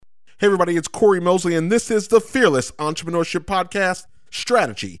Hey everybody, it's Corey Mosley, and this is the Fearless Entrepreneurship Podcast,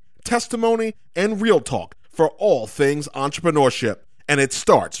 strategy, testimony, and real talk for all things entrepreneurship. And it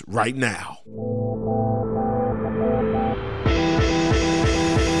starts right now.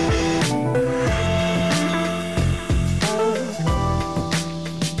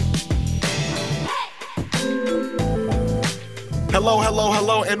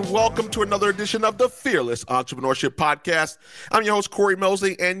 Hello, and welcome to another edition of the Fearless Entrepreneurship Podcast. I'm your host, Corey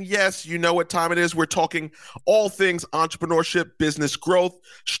Mosley, and yes, you know what time it is. We're talking all things entrepreneurship, business growth,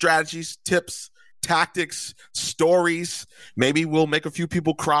 strategies, tips, tactics, stories. Maybe we'll make a few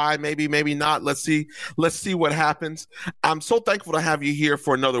people cry, maybe not. Let's see what happens. I'm so thankful to have you here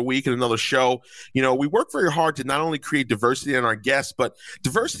for another week and another show. You know, we work very hard to not only create diversity in our guests, but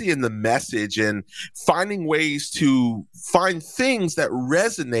diversity in the message and finding ways to find things that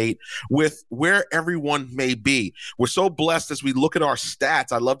resonate with where everyone may be. We're so blessed as we look at our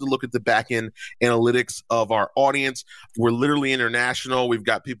stats. I love to look at the back end analytics of our audience. We're literally international. We've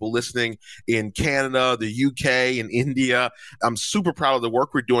got people listening in Canada, the UK, and India. I'm super proud of the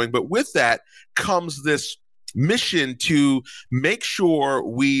work we're doing. But with that comes this mission to make sure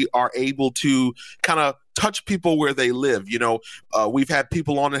we are able to kind of touch people where they live. You know, we've had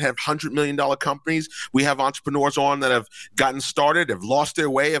people on that have $100 million companies. We have entrepreneurs on that have gotten started, have lost their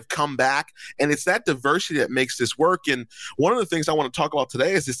way, have come back. And it's that diversity that makes this work. And one of the things I want to talk about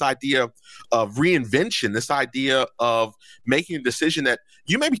today is this idea of reinvention, this idea of making a decision that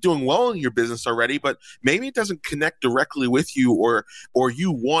you may be doing well in your business already, but maybe it doesn't connect directly with you, or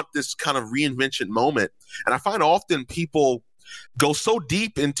you want this kind of reinvention moment. And I find often people go so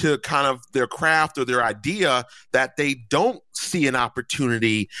deep into kind of their craft or their idea that they don't see an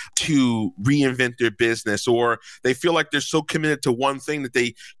opportunity to reinvent their business, or they feel like they're so committed to one thing that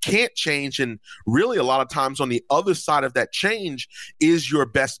they can't change. And really, a lot of times on the other side of that change is your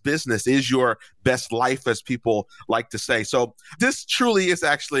best business, is your best life, as people like to say. So this truly is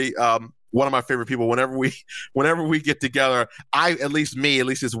actually one of my favorite people. Whenever we get together, at least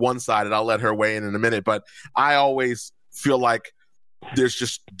it's one-sided. I'll let her weigh in a minute, but I always feel like there's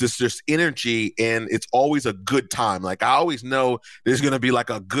just this energy, and it's always a good time. Like, I always know there's going to be like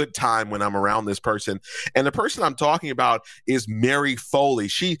a good time when I'm around this person. And the person I'm talking about is Mary Foley.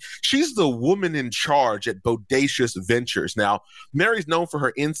 She's the woman in charge at Bodacious Ventures. Now, Mary's known for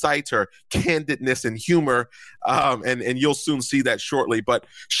her insights, her candidness, and humor, and you'll soon see that shortly. But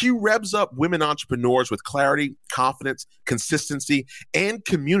she revs up women entrepreneurs with clarity, confidence, consistency, and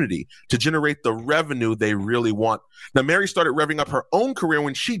community to generate the revenue they really want. Now, Mary started revving up her own career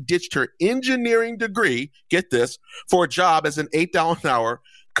when she ditched her engineering degree, get this, for a job as an $8 an hour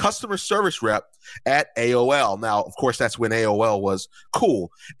customer service rep at AOL. Now, of course, that's when AOL was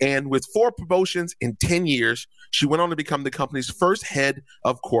cool. And with 4 promotions in 10 years, she went on to become the company's first head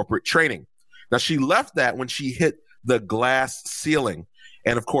of corporate training. Now, she left that when she hit the glass ceiling.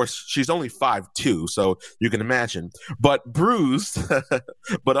 And of course, she's only 5'2", so you can imagine. But bruised,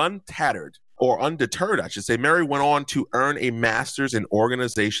 but untattered, or undeterred, I should say, Mary went on to earn a master's in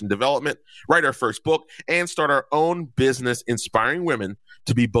organization development, write her first book, and start her own business inspiring women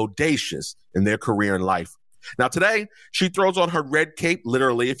to be bodacious in their career and life. Now, today, she throws on her red cape,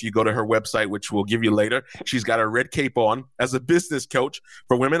 literally, if you go to her website, which we'll give you later. She's got her red cape on as a business coach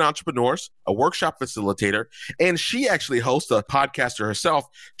for women entrepreneurs, a workshop facilitator, and she actually hosts a podcaster herself.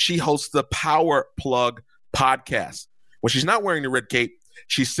 She hosts the Power Plug podcast. When she's not wearing the red cape,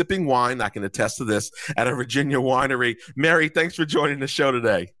 she's sipping wine, I can attest to this, at a Virginia winery. Mary, thanks for joining the show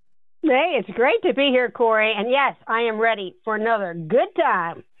today. Hey, it's great to be here, Corey. And yes, I am ready for another good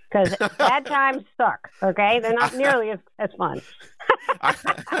time, because bad times suck, okay? They're not nearly as fun.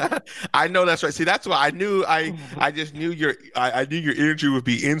 I know that's right. See, that's why I knew I just knew your energy would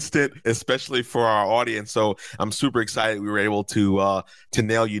be instant, especially for our audience. So I'm super excited we were able to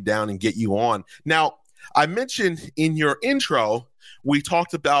nail you down and get you on. Now, I mentioned in your intro, we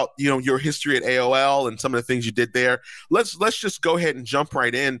talked about, your history at AOL and some of the things you did there. Let's just go ahead and jump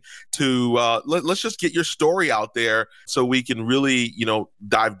right in to let's just get your story out there so we can really,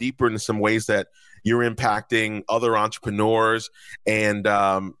 dive deeper into some ways that you're impacting other entrepreneurs and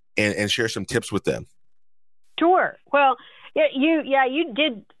share some tips with them. Sure. Well, you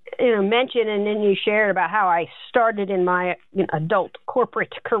did mention, and then you shared about how I started in my adult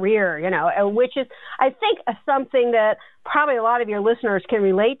corporate career, which is, I think, something that probably a lot of your listeners can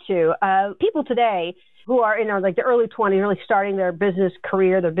relate to. People today who are in like the early 20s, really starting their business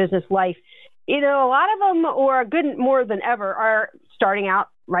career, their business life, a lot of them, or good more than ever, are starting out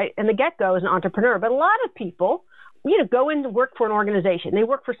right in the get-go as an entrepreneur. But a lot of people go in to work for an organization. They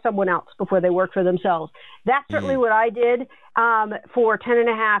work for someone else before they work for themselves. That's certainly what I did for 10 and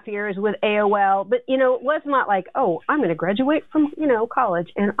a half years with AOL. But, it was not like, oh, I'm going to graduate from, college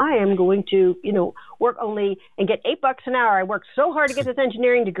and I am going to, work only and get $8 an hour. I worked so hard to get this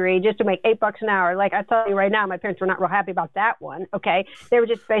engineering degree just to make $8 an hour. Like I tell you right now, my parents were not real happy about that one. Okay. They were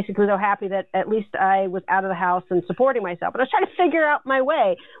just basically so happy that at least I was out of the house and supporting myself. But I was trying to figure out my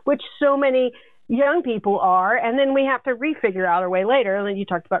way, which so many young people are, and then we have to refigure out our way later. And you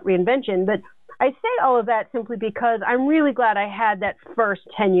talked about reinvention, but I say all of that simply because I'm really glad I had that first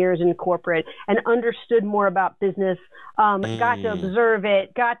 10 years in corporate and understood more about business, got to observe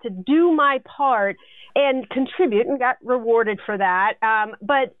it, got to do my part and contribute and got rewarded for that.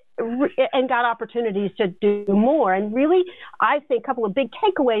 And got opportunities to do more. And really, I think a couple of big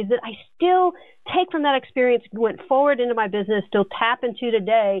takeaways that I still take from that experience, went forward into my business, still tap into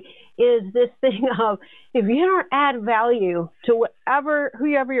today, is this thing of if you don't add value to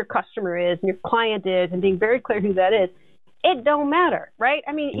whoever your customer is and your client is, and being very clear who that is, it don't matter, right?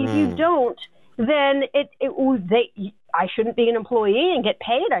 I mean, if you don't, then I shouldn't be an employee and get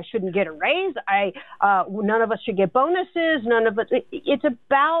paid. I shouldn't get a raise. None of us should get bonuses. None of us. It's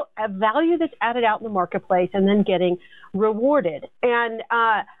about a value that's added out in the marketplace and then getting rewarded. And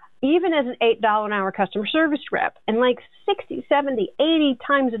even as an $8 an hour customer service rep, and like 60, 70, 80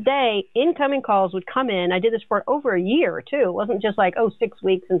 times a day, incoming calls would come in. I did this for over a year too. It wasn't just like, 6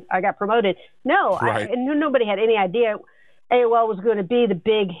 weeks and I got promoted. No, right. Nobody had any idea AOL was going to be the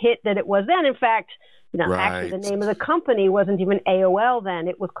big hit that it was then. In fact, actually the name of the company wasn't even AOL then.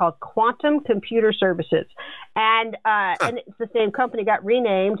 It was called Quantum Computer Services. And it's the same company, got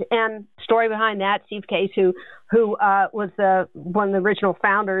renamed. And story behind that, Steve Case, who was one of the original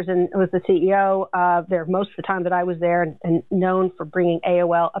founders and was the CEO there most of the time that I was there, and known for bringing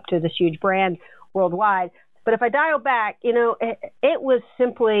AOL up to this huge brand worldwide. But if I dial back, it was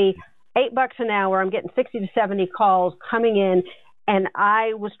simply $8 an hour. I'm getting 60 to 70 calls coming in, and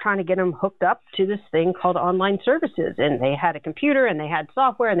I was trying to get them hooked up to this thing called online services. And they had a computer, and they had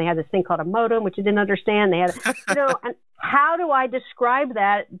software, and they had this thing called a modem, which I didn't understand. They had, and how do I describe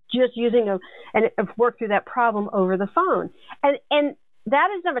that? Just using and work through that problem over the phone, and that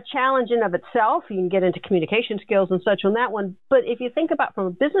is not a challenge in of itself. You can get into communication skills and such on that one. But if you think about from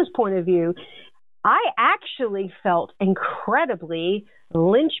a business point of view, I actually felt incredibly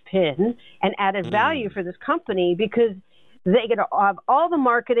linchpin and added value for this company, because they get to have all the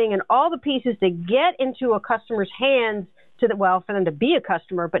marketing and all the pieces to get into a customer's hands for them to be a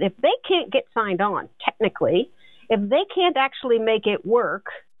customer. But if they can't get signed on, technically, if they can't actually make it work,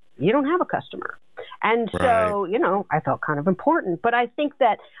 you don't have a customer. And so, I felt kind of important. But I think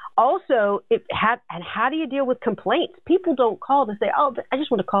that also how do you deal with complaints? People don't call to say, oh, I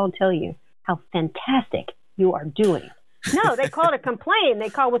just want to call and tell you how fantastic you are doing. No, they call it a complaint. They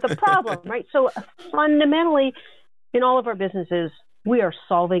call it with a problem, right? So fundamentally, in all of our businesses, we are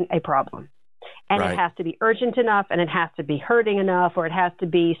solving a problem. And it has to be urgent enough, and it has to be hurting enough, or it has to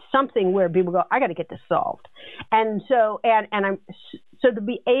be something where people go, I got to get this solved. And so, so to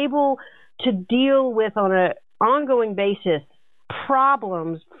be able to deal with on an ongoing basis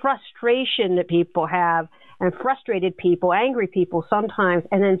problems, frustration that people have, and frustrated people, angry people sometimes,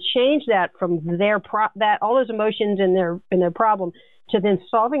 and then change that from all those emotions and their problem to then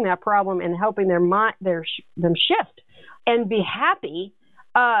solving that problem and helping them shift and be happy.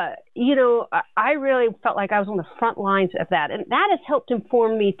 I really felt like I was on the front lines of that, and that has helped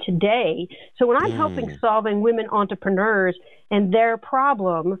inform me today. So when I'm helping solving women entrepreneurs and their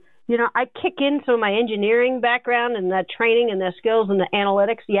problem, I kick in some of my engineering background and the training and the skills and the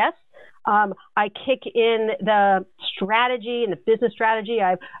analytics. Yes. I kick in the strategy and the business strategy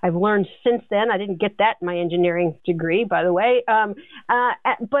I've learned since then. I didn't get that in my engineering degree, by the way, and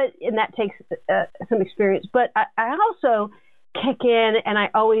that takes some experience. But I also kick in, and I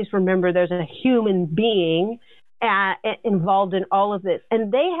always remember there's a human being involved in all of this,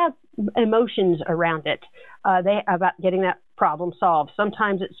 and they have emotions around it. About getting that problem solved.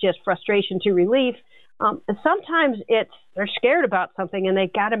 Sometimes it's just frustration to relief. Sometimes they're scared about something and they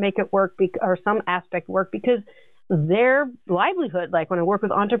got to make it work or some aspect work because their livelihood, like when I work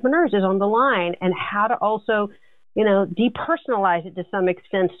with entrepreneurs, is on the line, and how to also, depersonalize it to some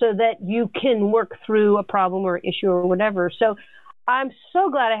extent so that you can work through a problem or issue or whatever. So I'm so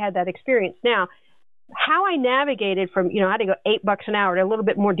glad I had that experience. Now, how I navigated from, I had to go $8 an hour to a little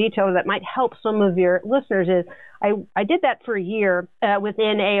bit more detail that might help some of your listeners is I did that for a year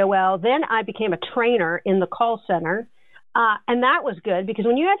within AOL. Then I became a trainer in the call center. And that was good because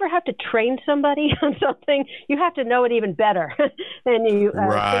when you ever have to train somebody on something, you have to know it even better than you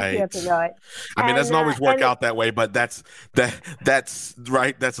think you have to know it. I mean, it doesn't always work out that way, but that's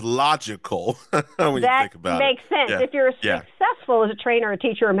right. That's logical when you think about it. That makes sense. Yeah. If you're successful as a trainer, a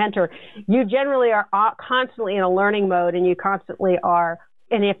teacher, or mentor, you generally are constantly in a learning mode, and you constantly are,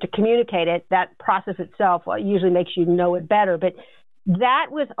 and you have to communicate it. That process itself usually makes you know it better, but that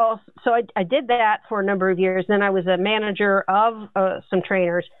was also, so I did that for a number of years. Then I was a manager of some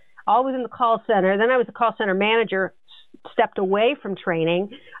trainers, always in the call center. Then I was a call center manager, stepped away from training,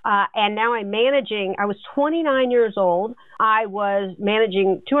 and now I'm managing. I was 29 years old. I was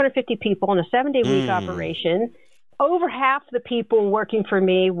managing 250 people in a 7-day-week operation. Over half the people working for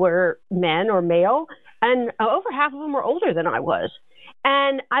me were men or male, and over half of them were older than I was.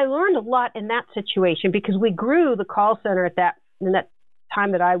 And I learned a lot in that situation because we grew the call center in that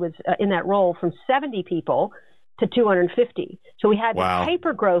time that I was in that role from 70 people to 250. So we had this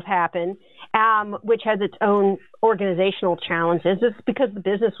hyper growth happen, which has its own organizational challenges. It's because the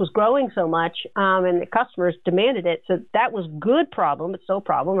business was growing so much and the customers demanded it. So that was good problem. It's still a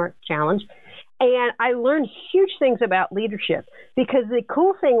problem or challenge. And I learned huge things about leadership because the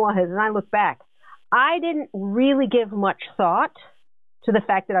cool thing was, and I look back, I didn't really give much thought to the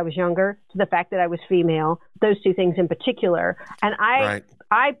fact that I was younger, to the fact that I was female, those two things in particular. And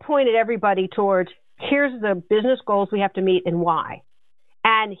I pointed everybody towards, here's the business goals we have to meet and why.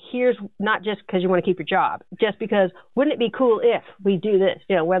 And here's not just because you want to keep your job, just because wouldn't it be cool if we do this,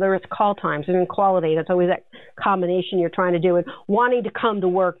 whether it's call times and quality, that's always that combination you're trying to do, and wanting to come to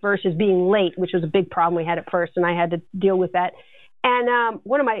work versus being late, which was a big problem we had at first, and I had to deal with that. And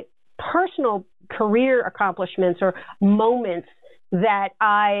one of my personal career accomplishments or moments that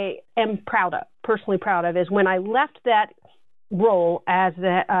I am personally proud of, is when I left that role as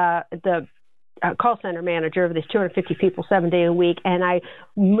the call center manager of these 250 people, 7 days a week, and I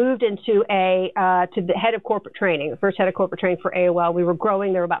moved into to the head of corporate training, the first head of corporate training for AOL. We were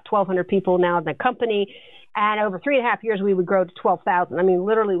growing. There were about 1,200 people now in the company, and over 3.5 years, we would grow to 12,000. I mean,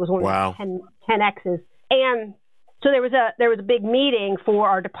 literally, it was one of the 10X's. And so there was a big meeting for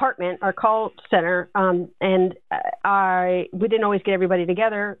our department, our call center, and we didn't always get everybody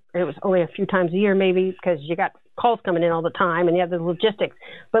together. It was only a few times a year, maybe, because you got calls coming in all the time and you have the logistics.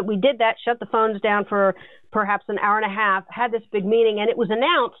 But we did that, shut the phones down for perhaps an hour and a half, had this big meeting, and it was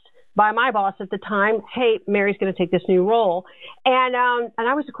announced by my boss at the time, hey, Mary's going to take this new role. And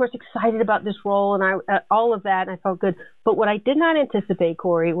I was, of course, excited about this role and all of that, and I felt good. But what I did not anticipate,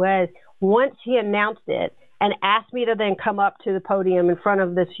 Corey, was once he announced it, and asked me to then come up to the podium in front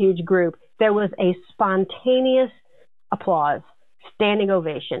of this huge group, there was a spontaneous applause, standing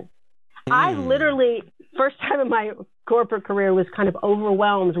ovation. I literally, first time in my corporate career, was kind of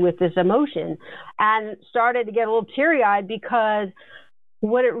overwhelmed with this emotion and started to get a little teary-eyed because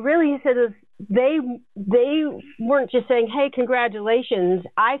what it really said is they weren't just saying, hey, congratulations.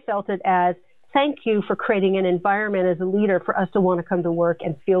 I felt it as, thank you for creating an environment as a leader for us to want to come to work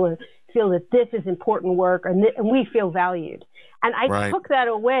and feel that this is important work and we feel valued. And I took that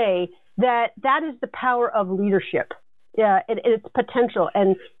away, that is the power of leadership. Yeah, it's potential.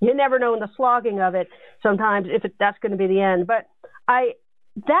 And you never know in the slogging of it sometimes that's going to be the end. But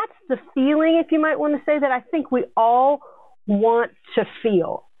that's the feeling, if you might want to say, that I think we all want to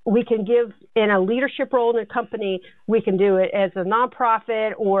feel. We can give in a leadership role in a company. We can do it as a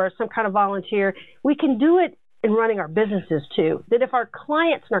nonprofit or some kind of volunteer. We can do it in running our businesses too. That if our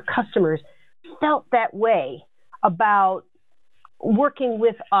clients and our customers felt that way about working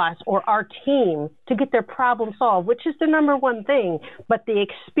with us or our team to get their problem solved, which is the number one thing, but the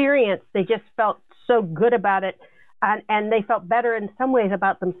experience, they just felt so good about it, and they felt better in some ways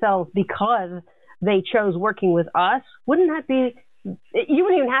about themselves because they chose working with us. Wouldn't that be, you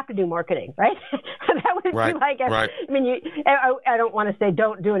wouldn't even have to do marketing, right? That would be like, I mean, I don't want to say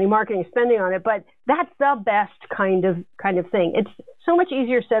don't do any marketing spending on it, but that's the best kind of thing. It's so much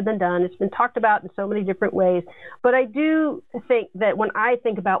easier said than done. It's been talked about in so many different ways. But I do think that when I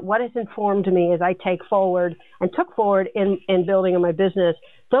think about what has informed me as I took forward in building in my business,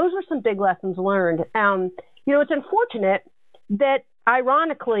 those were some big lessons learned. It's unfortunate that,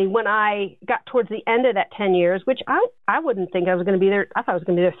 ironically, when I got towards the end of that 10 years, which I wouldn't think I was going to be there. I thought I was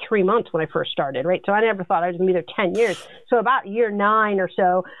going to be there 3 months when I first started, right? So I never thought I was going to be there 10 years. So about year 9 or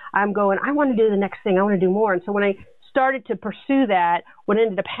so, I'm going, I want to do the next thing. I want to do more. And so when I started to pursue that, what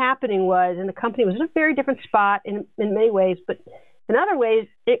ended up happening was, and the company was in a very different spot in many ways, but in other ways,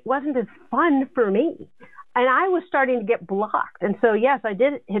 it wasn't as fun for me. And I was starting to get blocked. And so, yes, I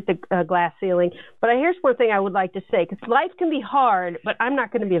did hit the glass ceiling. But here's one thing I would like to say, because life can be hard, but I'm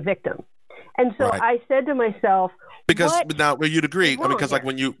not going to be a victim. And so Right. I said to myself, Because what now you'd agree, is wrong because like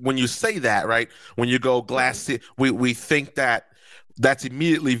here? when you say that, right, when you go we think that that's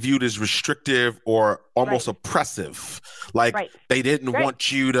immediately viewed as restrictive or almost Right. oppressive. Like Right. they didn't Right.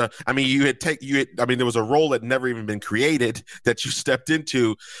 want you to. I mean, I mean, there was a role that never even been created that you stepped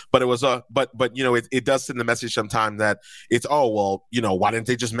into, but it was but you know, it does send the message sometimes that it's, oh well, you know, why didn't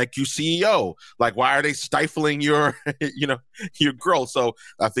they just make you CEO? Like, why are they stifling your you know, your growth? So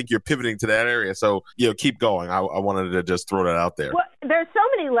I think you're pivoting to that area. So, you know, keep going. I wanted to just throw that out there. Well, there's so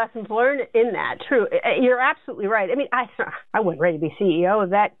many lessons learned in that. True, you're absolutely right. I mean, I wasn't ready to be CEO of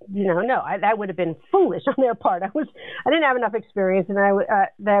that. You know, no, that would have been foolish on their part. I didn't have enough experience, and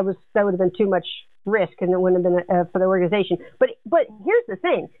that would have been too much risk, and it wouldn't have been for the organization. But here's the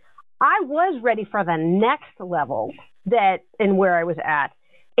thing, I was ready for the next level and where I was at,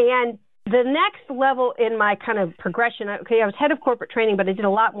 and the next level in my kind of progression, okay, I was head of corporate training, but I did a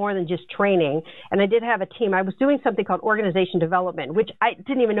lot more than just training. And I did have a team. I was doing something called organization development, which I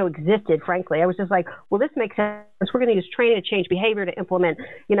didn't even know existed, frankly. I was just like, well, this makes sense. We're going to use training to change behavior, to implement,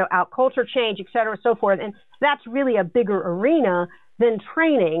 you know, out culture change, et cetera, so forth. And that's really a bigger arena than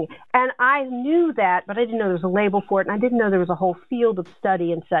training. And I knew that, but I didn't know there was a label for it. And I didn't know there was a whole field of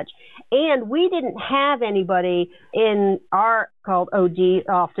study and such. And we didn't have anybody in our called OD,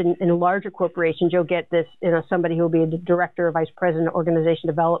 often in a larger corporation, you'll get this, you know, somebody who will be a director or vice president of organization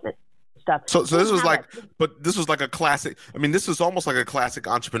development stuff. So this was like, but this was like a classic. I mean, this is almost like a classic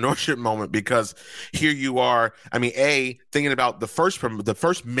entrepreneurship moment, because here you are. I mean, thinking about the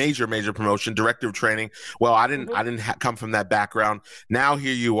first major promotion, director of training. Well, I didn't come from that background. Now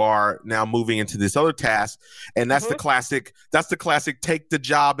here you are, now moving into this other task, and that's the classic. That's the classic. Take the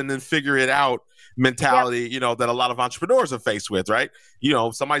job and then figure it out mentality. Yep. You know, that a lot of entrepreneurs are faced with, right? You know,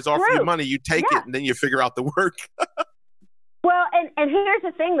 somebody's offering you money, you take it, and then you figure out the work. Well, and here's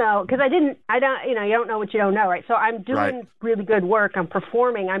the thing, though, because I don't, you know, you don't know what you don't know, right? So I'm doing really good work. I'm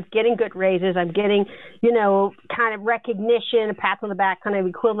performing. I'm getting good raises. I'm getting, you know, kind of recognition, a pat on the back, kind of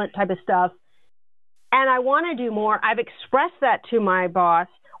equivalent type of stuff. And I want to do more. I've expressed that to my boss.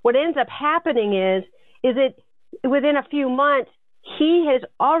 What ends up happening is it within a few months, he has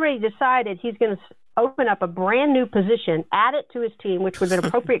already decided he's going to open up a brand new position, add it to his team, which would be an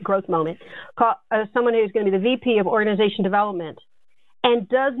appropriate growth moment, call someone who's going to be the VP of organization development, and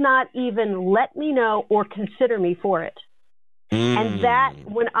does not even let me know or consider me for it. And that,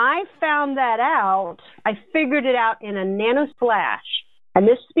 when I found that out, I figured it out in a nano flash. And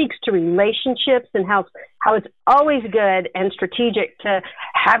this speaks to relationships and how it's always good and strategic to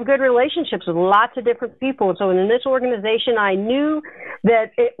have good relationships with lots of different people. And so in this organization, I knew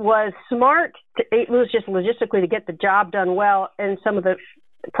that it was smart. It was just logistically to get the job done well. And some of the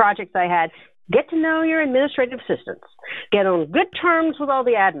projects I had, get to know your administrative assistants, get on good terms with all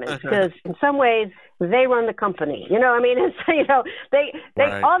the admins, because in some ways they run the company. You know, I mean, it's, you know, they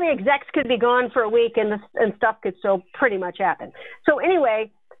all the execs could be gone for a week, and stuff could still pretty much happen. So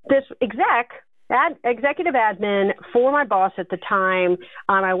anyway, this executive admin for my boss at the time,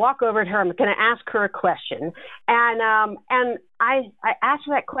 I walk over to her. I'm going to ask her a question, and I asked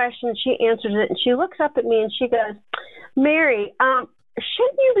her that question. She answers it, and she looks up at me and she goes, "Mary,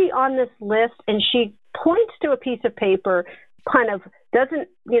 shouldn't you be on this list?" And she points to a piece of paper, kind of doesn't,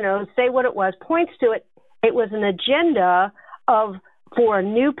 you know, say what it was, points to it. It was an agenda for a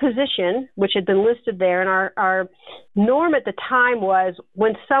new position, which had been listed there. And our norm at the time was,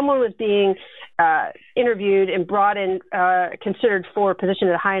 when someone was being interviewed and brought in, considered for a position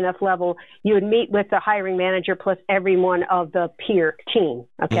at a high enough level, you would meet with the hiring manager plus everyone of the peer team.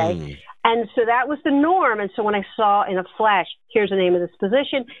 Okay. And so that was the norm. And so when I saw in a flash, here's the name of this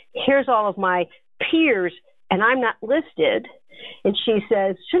position, here's all of my peers, and I'm not listed. And she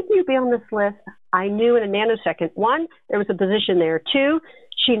says, shouldn't you be on this list? I knew in a nanosecond. 1, there was a position there. 2,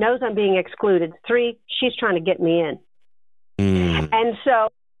 she knows I'm being excluded. 3, she's trying to get me in. And so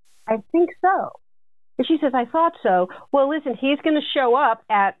I think so. And she says, I thought so. Well, listen, he's going to show up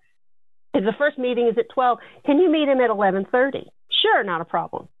the first meeting is at 12. Can you meet him at 11:30? Sure, not a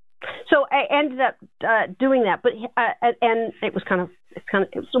problem. So I ended up doing that, but and it was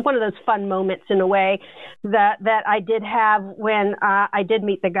it was one of those fun moments in a way that I did have when I did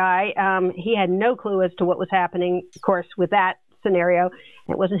meet the guy. He had no clue as to what was happening, of course, with that scenario.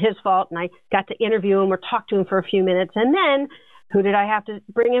 It wasn't his fault, and I got to interview him or talk to him for a few minutes, and then who did I have to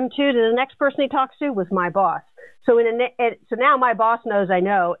bring him to? The next person he talks to was my boss. So so now my boss knows I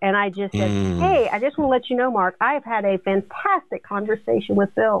know, and I just said, hey, I just want to let you know, Mark, I've had a fantastic conversation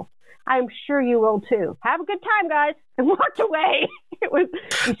with Bill. I'm sure you will too. Have a good time, guys, and walked away. It was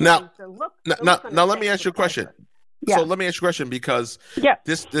now. Let me ask you a question. So let me ask you a question, because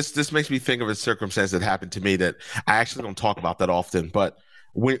this makes me think of a circumstance that happened to me that I actually don't talk about that often. But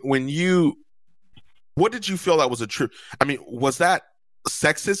when you, what did you feel that was a true? I mean, was that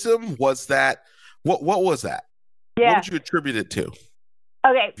sexism? Was that what was that? Yeah. What would you attribute it to?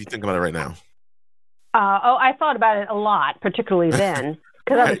 Okay. If you think about it right now. I thought about it a lot, particularly then,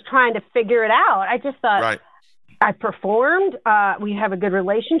 because I was trying to figure it out. I just thought I performed. We have a good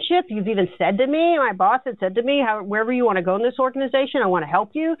relationship. You've even said to me, my boss had said to me, wherever you want to go in this organization, I want to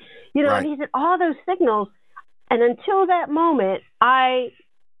help you. You know, and he said all those signals. And until that moment, I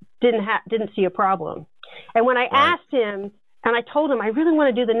didn't see a problem. And when I asked him, and I told him, I really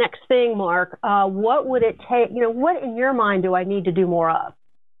want to do the next thing, Mark, what would it take? You know, what in your mind do I need to do more of?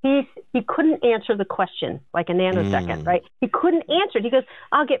 He couldn't answer the question like a nanosecond, right? He couldn't answer it. He goes,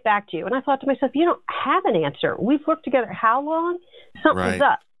 I'll get back to you. And I thought to myself, you don't have an answer. We've worked together how long? Something's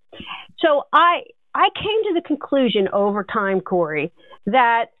up. So I came to the conclusion over time, Corey,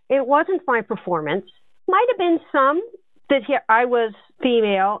 that it wasn't my performance. Might have been some that I was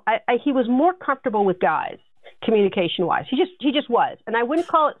female. He was more comfortable with guys, communication-wise. He just was. And I wouldn't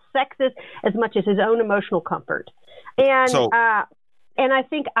call it sexist as much as his own emotional comfort. And I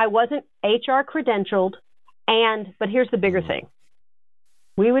think I wasn't HR credentialed. But here's the bigger thing.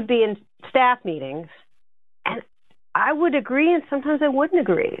 We would be in staff meetings, and I would agree, and sometimes I wouldn't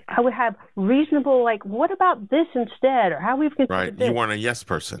agree. I would have reasonable, like, what about this instead? Or how we've considered this. You weren't a yes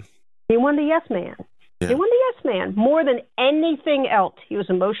person. He wanted a yes man. Yeah. He wanted a yes man more than anything else. He was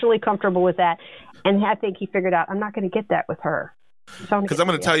emotionally comfortable with that. And I think he figured out, I'm not going to get that with her. Because I'm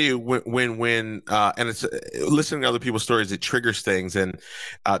going to tell you when and it's listening to other people's stories, it triggers things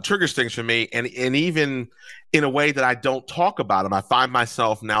for me, and even in a way that I don't talk about them. I find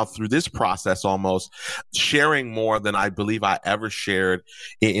myself now through this process almost sharing more than I believe I ever shared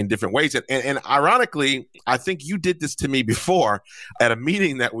in different ways. And ironically, I think you did this to me before at a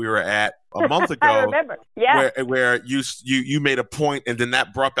meeting that we were at a month ago. I remember. Yeah. Where you made a point, and then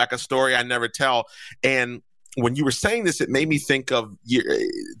that brought back a story I never tell. And when you were saying this, it made me think of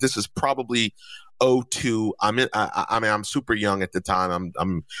this is probably 2002. I'm super young at the time.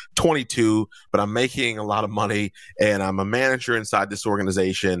 I'm 22, but I'm making a lot of money, and I'm a manager inside this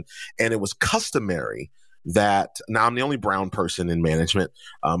organization. And it was customary that now I'm the only brown person in management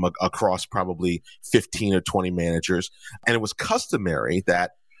across probably 15 or 20 managers. And it was customary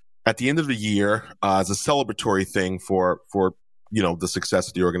that at the end of the year, as a celebratory thing for the success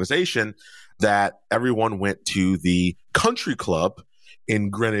of the organization, that everyone went to the country club in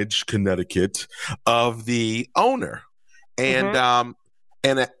Greenwich, Connecticut, of the owner. And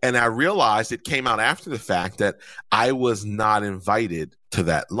and I realized it came out after the fact that I was not invited to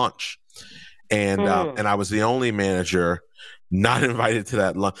that lunch. And I was the only manager not invited to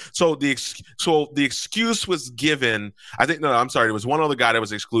that lunch. So the excuse was given. I think it was one other guy that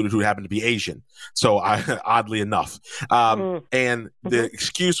was excluded who happened to be Asian. So oddly enough, and the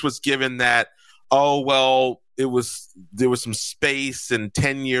excuse was given that there was some space and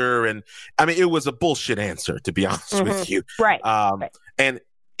tenure, and I mean it was a bullshit answer, to be honest with you. Right. And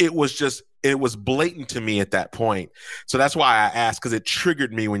it was blatant to me at that point. So that's why I asked, because it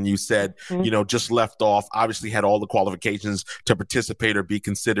triggered me when you said, just left off, obviously had all the qualifications to participate or be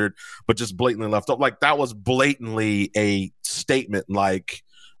considered, but just blatantly left off. Like that was blatantly a statement like,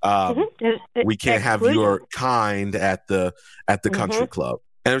 we can't have your kind at the country club.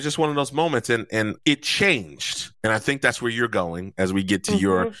 And it was just one of those moments, and it changed. And I think that's where you're going as we get to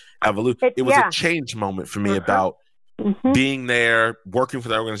your evolution. It was a change moment for me about being there, working for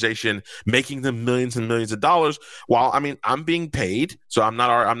that organization, making them millions and millions of dollars. While I mean, I'm being paid, so I'm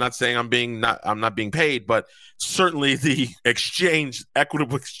not saying I'm not being paid, but certainly the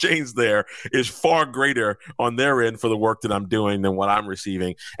equitable exchange there is far greater on their end for the work that I'm doing than what I'm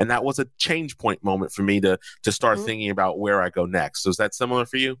receiving. And that was a change point moment for me to start thinking about where I go next. So is that similar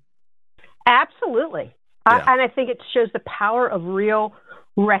for you? Absolutely. Yeah. And I think it shows the power of real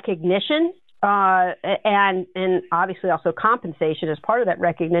recognition. And obviously also compensation as part of that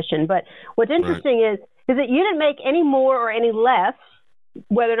recognition. But what's interesting is that you didn't make any more or any less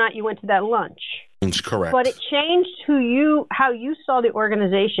whether or not you went to that lunch. That's correct. But it changed how you saw the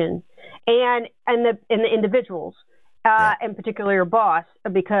organization and the individuals, in particular your boss,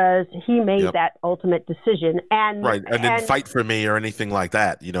 because he made that ultimate decision and didn't fight for me or anything like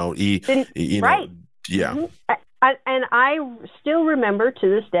that. And I still remember to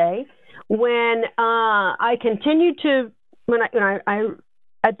this day when I continued to,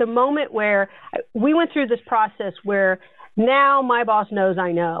 at the moment where we went through this process where now my boss knows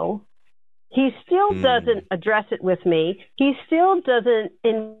I know, He still doesn't address it with me. He still doesn't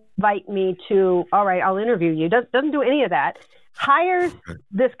invite me to, all right, I'll interview you. Doesn't do any of that. Hires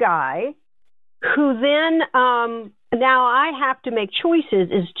this guy who then, now I have to make choices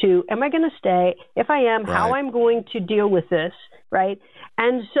as to, am I going to stay? If I am, how I'm going to deal with this, right?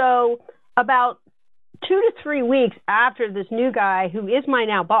 And so about 2 to 3 weeks after this new guy, who is my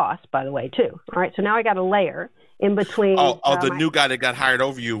now boss, by the way, too. All right, so now I got a layer in between. The new guy that got hired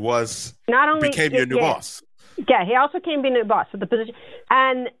over you became your new boss. Yeah, he also came being a boss for the position.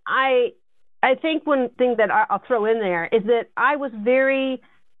 And I think one thing that I'll throw in there is that I was very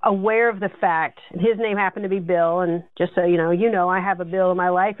aware of the fact, and his name happened to be Bill, and just so you know, I have a Bill in my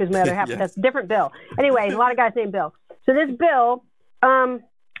life. His mother happens that's a different Bill. Anyway, a lot of guys named Bill. So this Bill,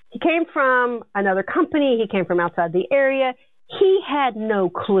 he came from another company. He came from outside the area. He had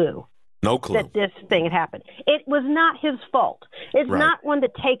no clue. That this thing had happened. It was not his fault. It's not one to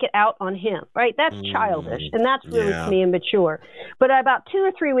take it out on him, right? That's childish, and that's really to me immature. But about 2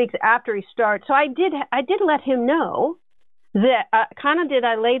 or 3 weeks after he started, so I did let him know that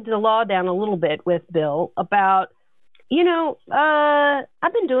I laid the law down a little bit with Bill about,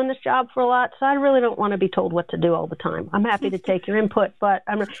 I've been doing this job for a lot, so I really don't want to be told what to do all the time. I'm happy to take your input, but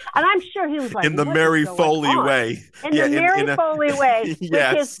I'm sure he was like, in the Mary Foley way. In the Mary Foley way, which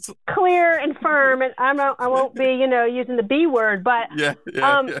is clear and firm, and I won't be, using the B word, but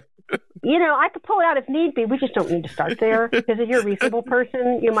I could pull it out if need be. We just don't need to start there, because if you're a reasonable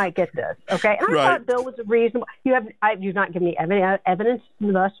person, you might get this, okay? And I thought Bill was reasonable. You've not given me evidence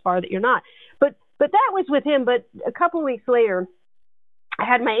thus far that you're not. But that was with him. But a couple of weeks later, I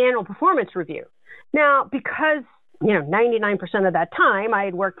had my annual performance review. Now, because, 99% of that time I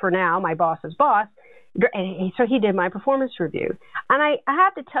had worked for my boss's boss, and so he did my performance review. And I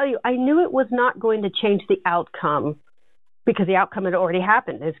have to tell you, I knew it was not going to change the outcome, because the outcome had already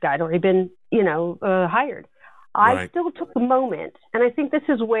happened. This guy had already been, hired. I still took the moment, and I think this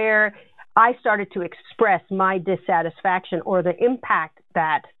is where I started to express my dissatisfaction or the impact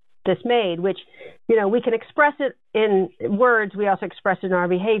that this made, which, we can express it in words. We also express it in our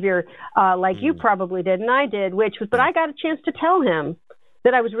behavior, like you probably did and I did, but I got a chance to tell him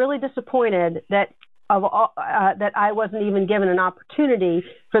that I was really disappointed that I wasn't even given an opportunity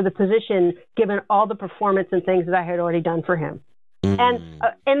for the position, given all the performance and things that I had already done for him. And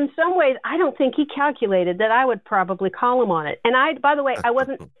in some ways, I don't think he calculated that I would probably call him on it. And by the way, I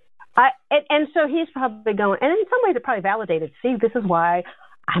wasn't, and so he's probably going, and in some ways it probably validated, see, this is why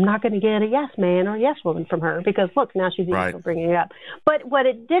I'm not going to get a yes man or a yes woman from her, because look, now she's even bringing it up. But what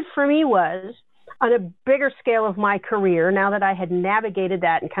it did for me was, on a bigger scale of my career, now that I had navigated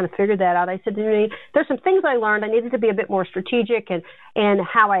that and kind of figured that out, I said to me, there's some things I learned. I needed to be a bit more strategic and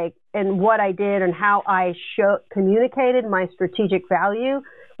what I did and how I communicated my strategic value,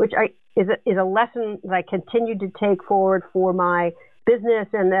 which is a lesson that I continued to take forward for my business,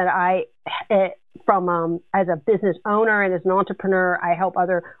 and that I, as a business owner and as an entrepreneur, I help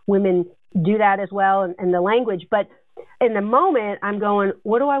other women do that as well, and the language. But in the moment, I'm going,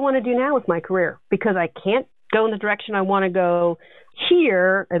 what do I want to do now with my career? Because I can't go in the direction I want to go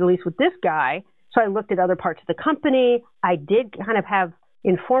here, at least with this guy. So I looked at other parts of the company. I did kind of have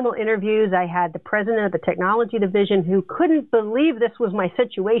informal interviews. I had the president of the technology division who couldn't believe this was my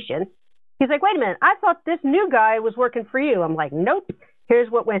situation. He's like, wait a minute, I thought this new guy was working for you. I'm like, nope,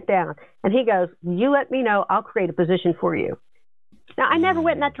 here's what went down. And he goes, you let me know, I'll create a position for you. Now, I never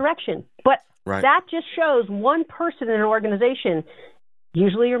went in that direction, but that just shows one person in an organization,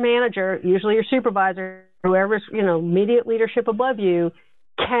 usually your manager, usually your supervisor, whoever's, immediate leadership above you,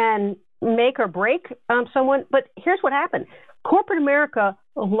 can make or break someone. But here's what happened. Corporate America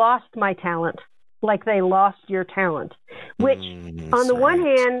lost my talent like they lost your talent, which on the one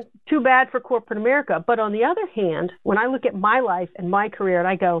hand, too bad for corporate America. But on the other hand, when I look at my life and my career and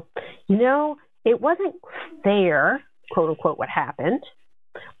I go, it wasn't fair, quote unquote, what happened,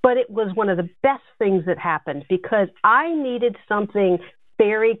 but it was one of the best things that happened, because I needed something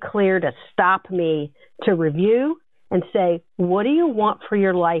very clear to stop me to review and say, what do you want for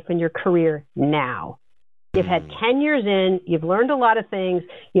your life and your career now? You've had 10 years in, you've learned a lot of things,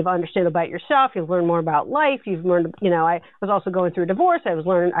 you've understood about yourself, you've learned more about life, you've learned, I was also going through a divorce, I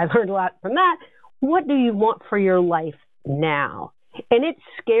learned a lot from that. What do you want for your life now? And it's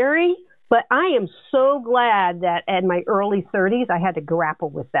scary, but I am so glad that at my early 30s, I had to grapple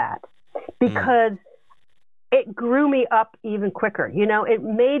with that, because it grew me up even quicker. It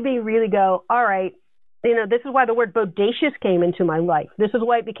made me really go, all right, this is why the word bodacious came into my life. This is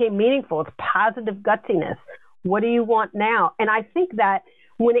why it became meaningful. It's positive gutsiness. What do you want now? And I think that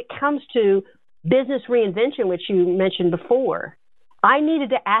when it comes to business reinvention, which you mentioned before, I needed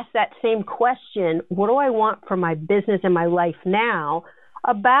to ask that same question. What do I want for my business and my life now?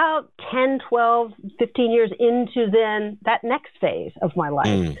 About 10, 12, 15 years into then that next phase of my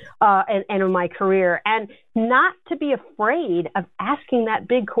life and of my career. And not to be afraid of asking that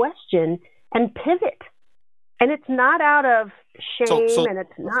big question and pivot. And it's not out of shame, and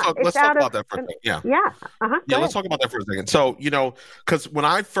it's not. Let's talk about that for a second. Yeah. Yeah. Let's talk about that for a second. So, because when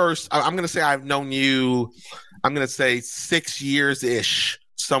I'm going to say I've known you, I'm going to say 6 years-ish,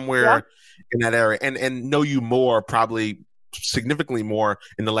 somewhere in that area, and know you more, probably significantly more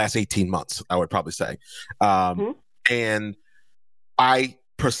in the last 18 months, I would probably say. And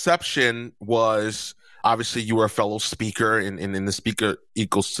perception was, obviously, you were a fellow speaker in the speaker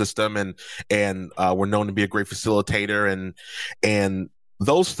ecosystem, and were known to be a great facilitator and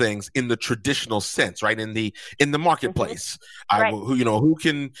those things in the traditional sense, right? In the marketplace, who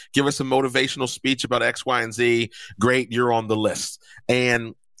can give us a motivational speech about X, Y, and Z? Great, you're on the list.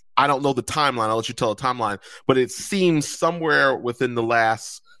 And I don't know the timeline. I'll let you tell the timeline, but it seems somewhere within the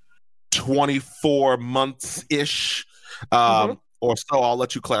last 24 months ish. Or so, I'll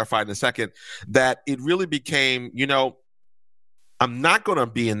let you clarify in a second, that it really became, I'm not going to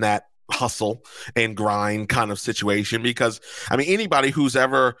be in that hustle and grind kind of situation, because I mean, anybody who's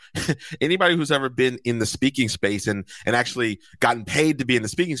ever been in the speaking space and actually gotten paid to be in the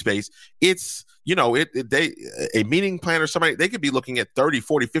speaking space, it's, a meeting planner, somebody, they could be looking at 30,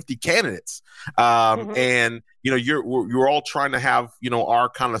 40, 50 candidates. And, you're all trying to have, our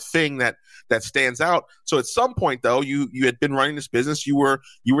kind of thing that stands out. So at some point though, you had been running this business, you were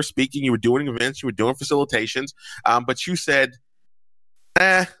speaking, you were doing events, you were doing facilitations. But you said,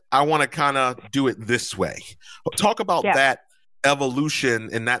 I want to kind of do it this way. Talk about that evolution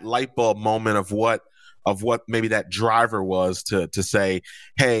and that light bulb moment of what maybe that driver was to say,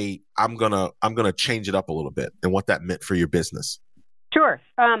 hey, I'm gonna change it up a little bit, and what that meant for your business. Sure.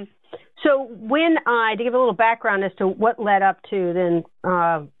 So when to give a little background as to what led up to then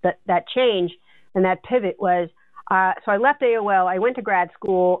that change and that pivot was, so I left AOL. I went to grad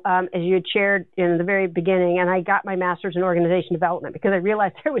school, as you had shared in the very beginning, and I got my master's in organization development because I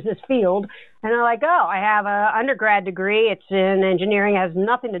realized there was this field. And I'm like, I have an undergrad degree. It's in engineering. It has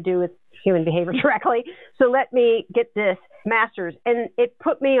nothing to do with human behavior directly. So let me get this master's. And it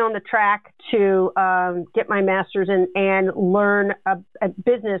put me on the track to get my master's and learn a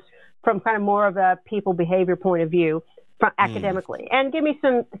business from kind of more of a people behavior point of view academically, and give me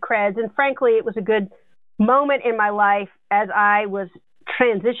some creds. And frankly, it was a good moment in my life as I was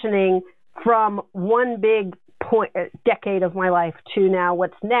transitioning from one big decade of my life to now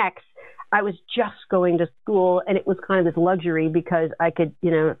what's next. I was just going to school, and it was kind of this luxury because I could,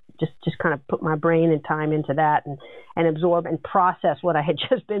 just kind of put my brain and time into that and absorb and process what I had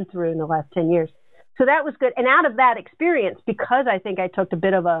just been through in the last 10 years. So that was good. And out of that experience, because I think I took a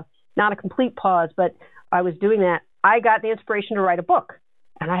bit of not a complete pause, but I was doing that, I got the inspiration to write a book.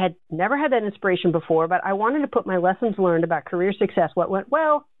 And I had never had that inspiration before, but I wanted to put my lessons learned about career success, what went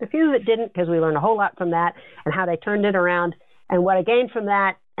well, a few of it didn't, because we learned a whole lot from that, and how they turned it around, and what I gained from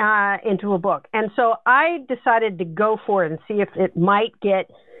that into a book. And so I decided to go for it and see if it might get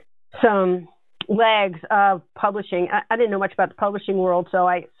some legs of publishing. I didn't know much about the publishing world, so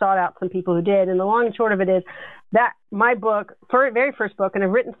I sought out some people who did. And the long and short of it is that my book, very first book, and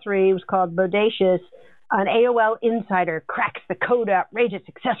I've written 3, was called Bodacious, an AOL insider cracks the code to outrageous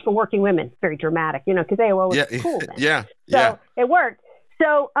success for working women. Very dramatic, because AOL was cool then. So it worked.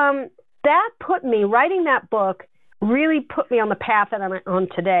 So that put me, writing that book really put me on the path that I'm on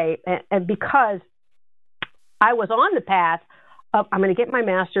today. And because I was on the path of, I'm going to get my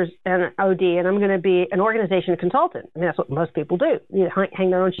master's in OD, and I'm going to be an organization consultant. I mean, that's what most people do. You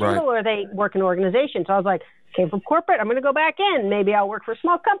hang their own shingle, or they work in organizations. So I was like, came from corporate, I'm going to go back in. Maybe I'll work for a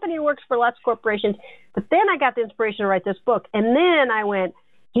small company who works for lots of corporations. But then I got the inspiration to write this book. And then I went,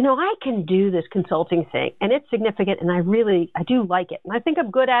 I can do this consulting thing, and it's significant, and I do like it. And I think I'm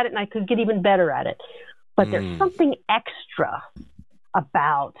good at it, and I could get even better at it. But there's something extra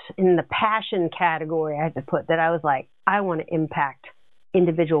about, in the passion category, I have to put, that I was like, I want to impact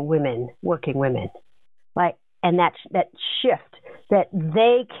individual women, working women. And that shift that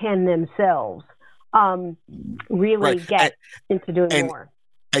they can themselves really get into doing more.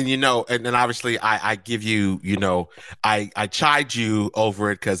 And and then obviously I give you, I chide you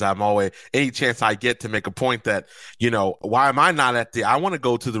over it, because I'm always, any chance I get to make a point that, why am I not I want to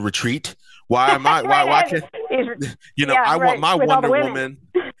go to the retreat. Why am I, why can't, I want my Wonder Woman.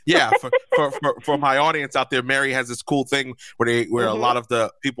 Yeah. For my audience out there, Mary has this cool thing where a lot of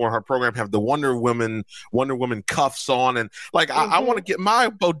the people in her program have the Wonder Woman cuffs on. And I want to get my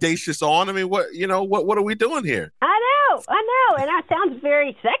Bodacious on. I mean, what are we doing here? I know. and that sounds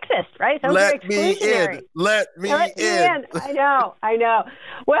very sexist, right? Sounds Let very me exclusionary. in. Let me in. I know.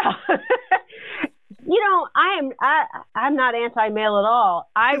 Well, I'm not anti-male at all.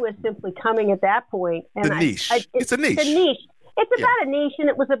 I was simply coming at that point, and the niche. It's a niche. It's a niche. It's about a niche, and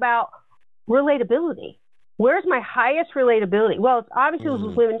it was about relatability. Where's my highest relatability? Well, it's obviously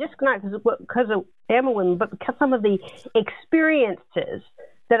with women, just not because I'm a woman, but because some of the experiences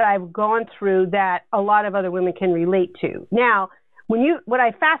that I've gone through that a lot of other women can relate to. Now, when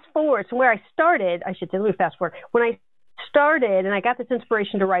I fast forward to where I started, I should say, let me fast forward. When I started and I got this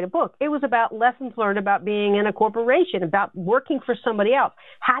inspiration to write a book, it was about lessons learned about being in a corporation, about working for somebody else.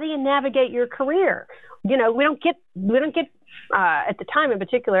 How do you navigate your career? We don't get at the time in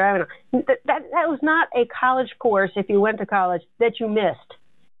particular, I don't know, that was not a college course, if you went to college, that you missed,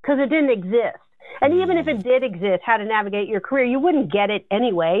 because it didn't exist. And even if it did exist, how to navigate your career, you wouldn't get it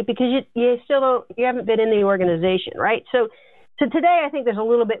anyway, because you haven't been in the organization, right? So today, I think there's a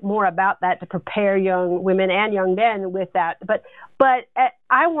little bit more about that to prepare young women and young men with that. But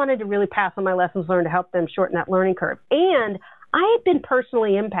I wanted to really pass on my lessons learned to help them shorten that learning curve. And I had been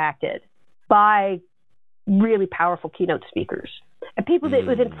personally impacted by really powerful keynote speakers and people that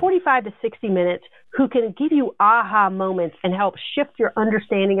within 45 to 60 minutes who can give you aha moments and help shift your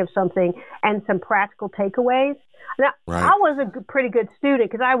understanding of something and some practical takeaways. Now, right. I was a pretty good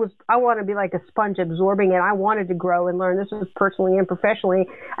student because I want to be like a sponge absorbing it. I wanted to grow and learn. This was personally and professionally.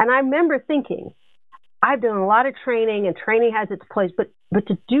 And I remember thinking, I've done a lot of training, and training has its place, but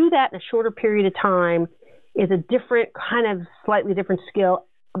to do that in a shorter period of time is a different kind of slightly different skill.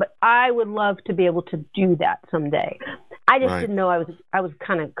 But I would love to be able to do that someday. I just didn't know I was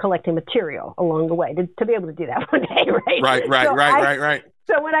kind of collecting material along the way to be able to do that one day, right? Right.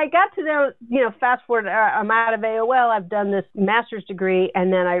 So when I got to know, fast forward, I'm out of AOL. I've done this master's degree,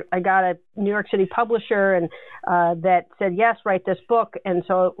 and then I got a New York City publisher and that said, yes, write this book. And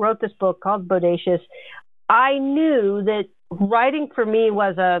so I wrote this book called Bodacious. I knew that writing for me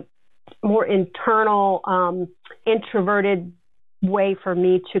was a more internal, introverted way for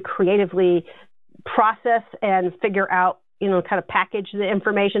me to creatively process and figure out, kind of package the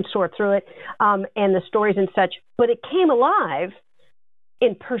information, sort through it, and the stories and such. But it came alive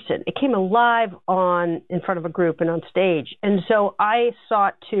in person. It came alive in front of a group and on stage. And so I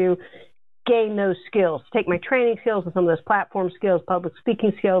sought to gain those skills, take my training skills and some of those platform skills, public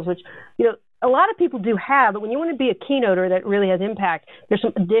speaking skills, which, a lot of people do have, but when you want to be a keynoter that really has impact, there's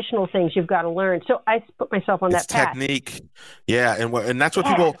some additional things you've got to learn. So I put myself on that path. Technique. Yeah. And that's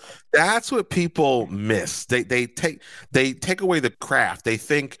what people miss. They take away the craft. They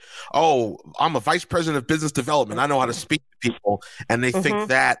think, oh, I'm a vice president of business development. I know how to speak to people. And they think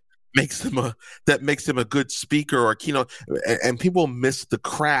that makes them a good speaker or a keynote. And people miss the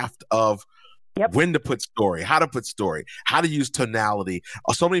craft of when to put story, how to put story, how to use tonality.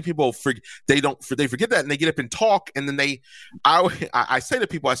 So many people forget that, and they get up and talk, and then I say to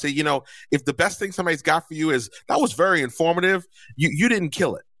people, I say, if the best thing somebody's got for you is that was very informative, you didn't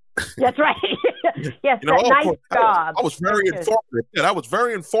kill it. That's right. Yes, nice job. I was very informative. Yeah, that was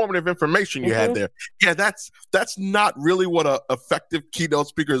very informative information you had there. Yeah, that's not really what an effective keynote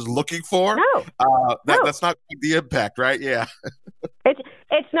speaker is looking for. No, that's not the impact, right? Yeah.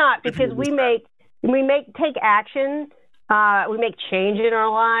 It's not, because we take action. We make change in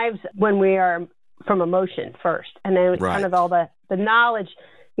our lives when we are from emotion first, and then kind of all the knowledge,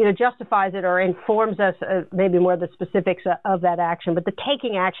 justifies it or informs us maybe more the specifics of that action. But the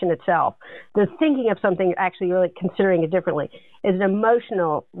taking action itself, the thinking of something, actually really considering it differently, is an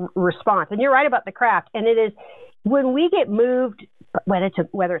emotional response. And you're right about the craft. And it is when we get moved, whether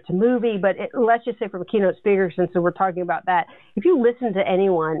it's a movie, but let's just say from a keynote speaker, since we're talking about that, if you listen to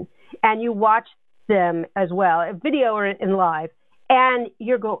anyone and you watch them as well, a video or in live, and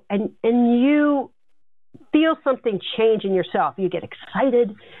you feel something change in yourself. You get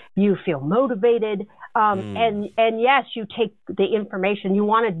excited, you feel motivated, and yes, you take the information, you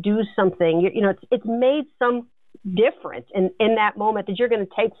want to do something, it's made some difference in that moment that you're going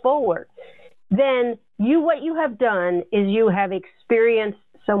to take forward. Then what you have done is you have experienced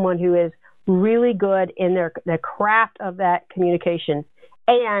someone who is really good in the craft of that communication,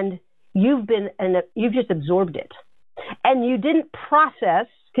 and you've just absorbed it, and you didn't process.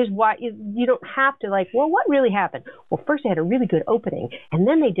 Because you don't have to what really happened? Well, first they had a really good opening, and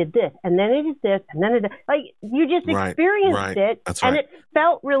then they did this, and then they did this, and then you just experienced it, and it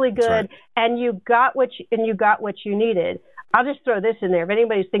felt really good, and you got what you needed. I'll just throw this in there. If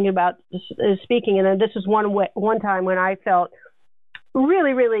anybody's thinking about speaking, and this is one time when I felt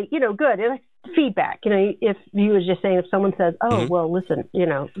really, really, good. feedback. If you was just saying, if someone says, oh, well, listen,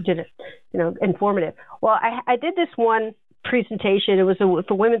 did it, informative. Well, I did this one presentation. It was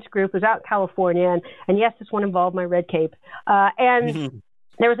a women's group. It was out in California. And yes, this one involved my red cape. And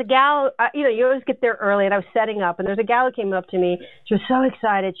there was a gal, you always get there early, and I was setting up, and there's a gal who came up to me. She was so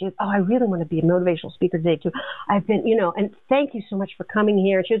excited. She was, I really want to be a motivational speaker today, too. I've been, and thank you so much for coming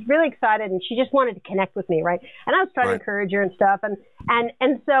here. And she was really excited, and she just wanted to connect with me, right? And I was trying to encourage her and stuff.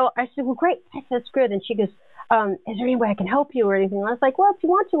 And so I said, well, great. I said, that's good. And she goes, is there any way I can help you or anything? And I was like, well, if you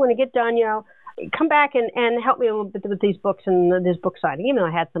want to, when I get done, come back and help me a little bit with these books and this book signing. Even though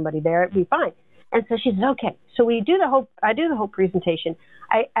I had somebody there, it'd be fine. And so she says, okay. So I do the whole presentation.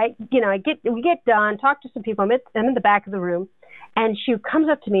 We get done, talk to some people. I'm in the back of the room, and she comes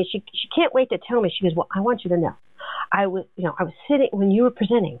up to me. She can't wait to tell me. She goes, well, I want you to know, I was sitting when you were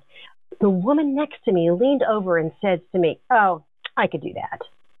presenting. The woman next to me leaned over and said to me, oh, I could do that.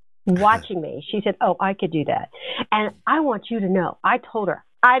 Watching me, she said, oh, I could do that. And I want you to know, I told her,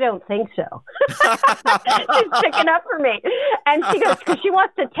 I don't think so. She's picking up for me. And she goes, because she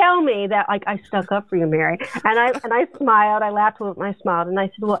wants to tell me that, like, I stuck up for you, Mary. And I smiled. I laughed and I smiled. And I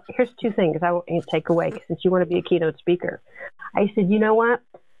said, well, here's two things I want you to take away since you want to be a keynote speaker. I said, you know what?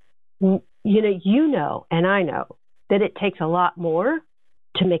 And I know that it takes a lot more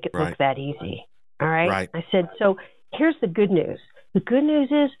to make it look that easy. All right? I said, so here's the good news. The good news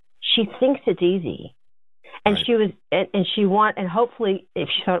is she thinks it's easy. And she was, and hopefully, if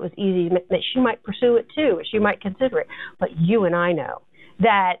she thought it was easy, that she might pursue it too. She might consider it. But you and I know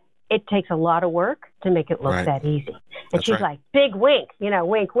that it takes a lot of work to make it look that easy. And she's like, big wink,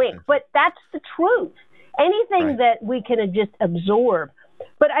 wink, wink. But that's the truth. Anything that we can just absorb.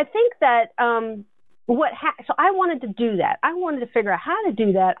 But I think that so I wanted to do that. I wanted to figure out how to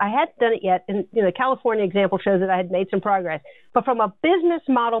do that. I hadn't done it yet. And the California example shows that I had made some progress. But from a business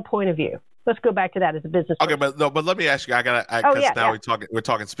model point of view, let's go back to that as a business. Okay, but let me ask you. We're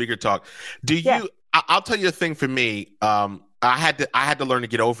talking speaker talk. Do you? I'll tell you a thing for me. I had to learn to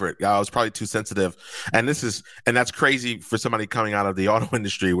get over it. I was probably too sensitive, and that's crazy for somebody coming out of the auto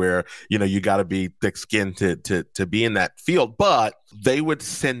industry where you got to be thick-skinned to be in that field. But they would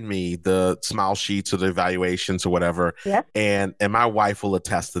send me the smile sheets or the evaluations or whatever, and my wife will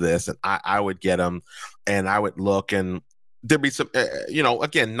attest to this. And I would get them, and I would look and. There'd be some,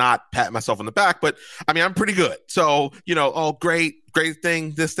 again, not pat myself on the back, but I mean, I'm pretty good. So, oh, great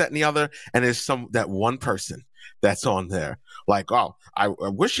thing, this, that, and the other. And there's that one person that's on there like, oh, I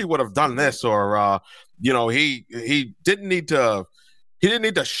wish he would have done this, or, he didn't need to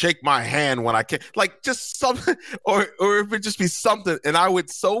shake my hand when I came, like just something, or it would just be something. And I would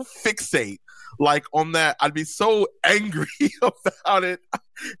so fixate like on that. I'd be so angry about it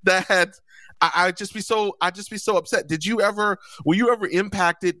that I'd just be so upset. Were you ever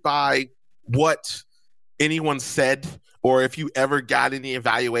impacted by what anyone said, or if you ever got any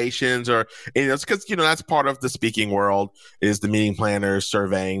evaluations, or it's because that's part of the speaking world is the meeting planners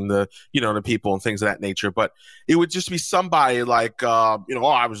surveying the people and things of that nature. But it would just be somebody like I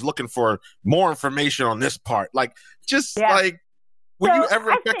was looking for more information on this part, like like were you ever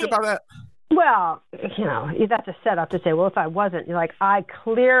affected by that? Well, that's a setup to say, well, if I wasn't, you're like, I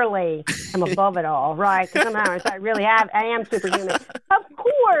clearly am above it all, right? Because sometimes I am superhuman. Of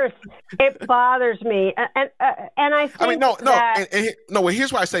course, it bothers me, and I think well,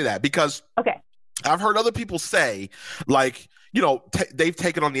 here's why I say that, because I've heard other people say, like, they've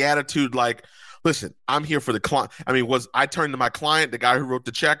taken on the attitude like, listen, I'm here for the client. I mean, I turned to my client, the guy who wrote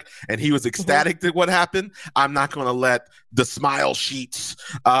the check, and he was ecstatic at what happened. I'm not going to let the smile sheets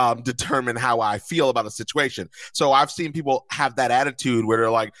determine how I feel about a situation. So I've seen people have that attitude where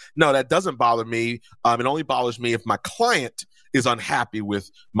they're like, no, that doesn't bother me. It only bothers me if my client is unhappy with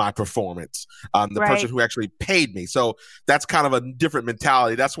my performance, the person who actually paid me. So that's kind of a different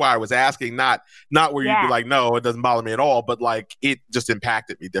mentality. That's why I was asking, not where you'd be like, no, it doesn't bother me at all, but like it just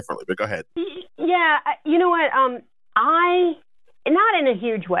impacted me differently. But go ahead. Yeah, you know what? Not in a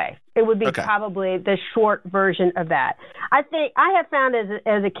huge way. It would be probably the short version of that. I think I have found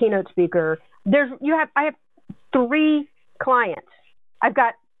as a keynote speaker, I have three clients. I've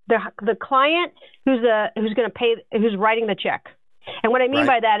got the client who's going to pay, who's writing the check. And what I mean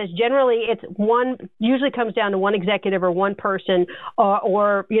by that is generally usually comes down to one executive or one person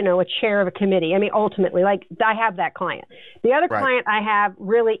or a chair of a committee. I mean, ultimately, like I have that client. The other client I have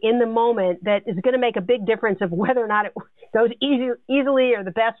really in the moment that is going to make a big difference of whether or not it goes easily or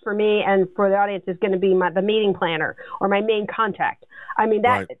the best for me and for the audience is going to be the meeting planner or my main contact. I mean,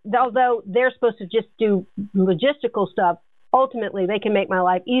 although they're supposed to just do logistical stuff, ultimately they can make my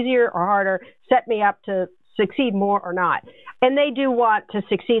life easier or harder, set me up to succeed more or not. And they do want to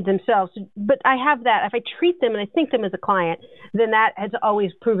succeed themselves. But I have that. If I treat them and I think them as a client, then that has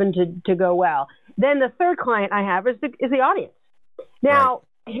always proven to go well. Then the third client I have is the audience. Now,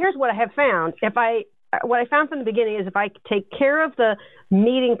 here's what I have found. What I found from the beginning is if I take care of the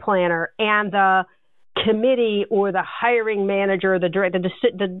meeting planner and the committee or the hiring manager,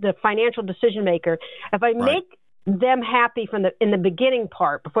 the financial decision maker, if I make them happy in the beginning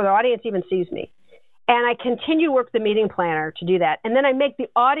part before the audience even sees me, and I continue to work the meeting planner to do that, and then I make the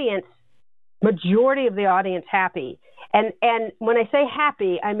majority of the audience happy. And when I say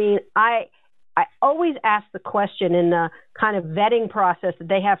happy, I mean I always ask the question in the kind of vetting process that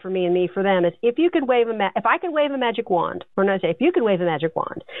they have for me and me for them is if I could wave a magic wand, if you could wave a magic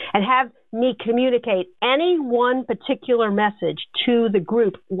wand and have me communicate any one particular message to the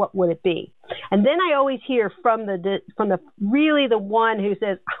group, what would it be? And then I always hear from the one who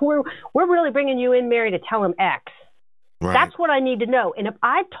says, we're really bringing you in, Mary, to tell them X. Right. That's what I need to know. And if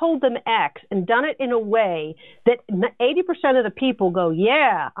I've told them X and done it in a way that 80% of the people go,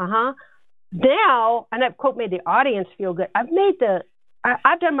 yeah, now, and I've quote made the audience feel good. I've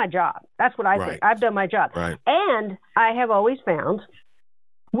done my job. That's what I think. I've done my job. Right. And I have always found,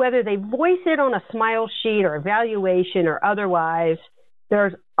 whether they voice it on a smile sheet or evaluation or otherwise,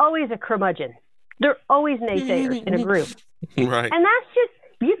 there's always a curmudgeon. There are always naysayers in a group. Right. And that's just,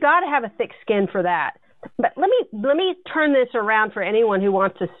 you got to have a thick skin for that. But let me turn this around for anyone who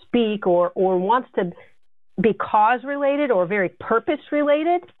wants to speak or wants to be cause related or very purpose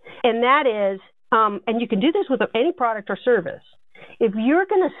related. And that is, and you can do this with any product or service. If you're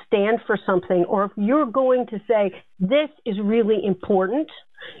going to stand for something, or if you're going to say, this is really important,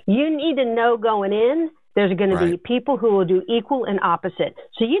 you need to know going in, there's going to be people who will do equal and opposite.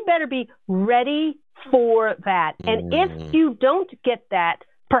 So you better be ready for that. And if you don't get that,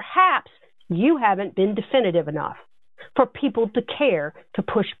 perhaps you haven't been definitive enough for people to care to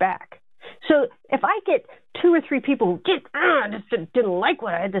push back. So if I get 2 or 3 people who just didn't like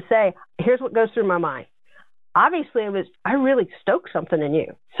what I had to say, here's what goes through my mind. Obviously, I really stoked something in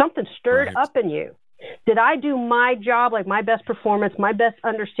you. Something stirred up in you. Did I do my job, like my best performance, my best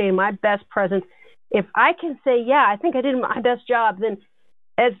understanding, my best presence? If I can say, yeah, I think I did my best job, then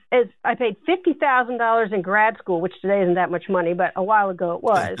as I paid $50,000 in grad school, which today isn't that much money, but a while ago it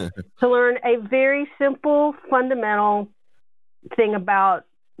was, to learn a very simple, fundamental thing about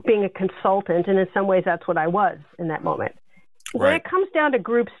being a consultant, and in some ways that's what I was in that moment. Right. When it comes down to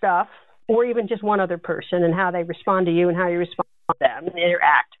group stuff, or even just one other person and how they respond to you and how you respond to them and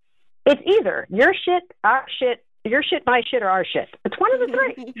interact, it's either your shit, our shit, your shit, my shit, or our shit. It's one of the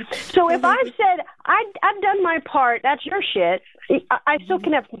three. So if I've said, I've done my part, that's your shit, I still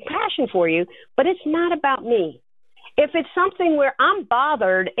can have compassion for you, but it's not about me. If it's something where I'm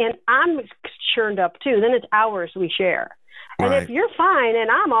bothered and I'm churned up too, then it's ours we share. And if you're fine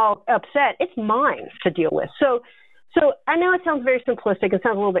and I'm all upset, it's mine to deal with. So I know it sounds very simplistic and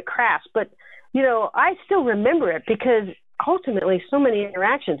sounds a little bit crass, but, I still remember it because ultimately so many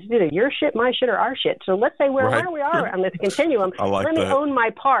interactions, it's either your shit, my shit, or our shit. So let's say where we are on this continuum. Let me own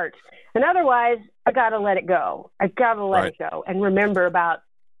my part. And otherwise, I got to let it go. I got to let it go and remember about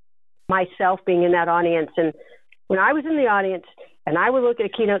myself being in that audience. And when I was in the audience, and I would look at a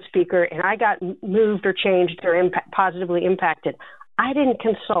keynote speaker and I got moved or changed or positively impacted, I didn't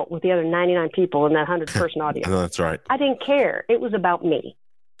consult with the other 99 people in that 100-person audience. No, that's right. I didn't care. It was about me.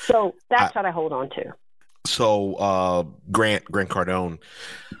 So that's what I hold on to. So Grant Cardone,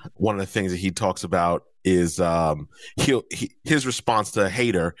 one of the things that he talks about is his response to a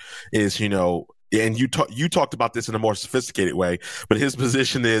hater is, and you talked about this in a more sophisticated way, but his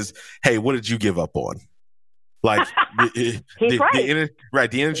position is, hey, what did you give up on? Like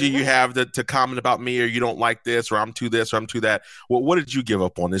the energy you have to comment about me, or you don't like this, or I'm too this, or I'm too that. Well, what did you give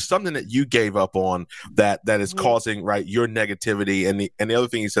up on? There's something that you gave up on that is causing your negativity. And the other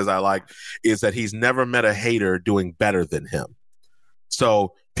thing he says I like is that he's never met a hater doing better than him.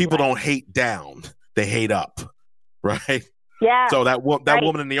 So people don't hate down; they hate up, right? Yeah. So that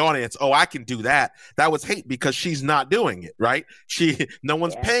woman in the audience, I can do that. That was hate because she's not doing it, right? No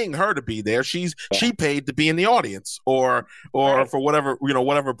one's paying her to be there. She paid to be in the audience or for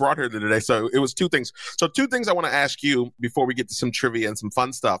whatever brought her there today. So it was 2 things. So 2 things I want to ask you before we get to some trivia and some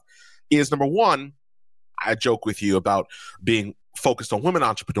fun stuff is, number one, I joke with you about being focused on women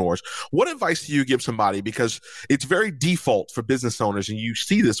entrepreneurs. What advice do you give somebody? Because it's very default for business owners, and you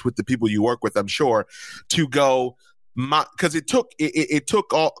see this with the people you work with, I'm sure, to go, because it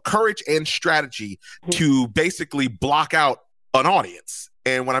took all courage and strategy to basically block out an audience.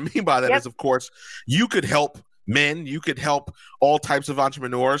 And what I mean by that is, of course, you could help men. You could help all types of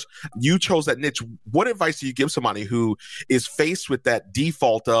entrepreneurs. You chose that niche. What advice do you give somebody who is faced with that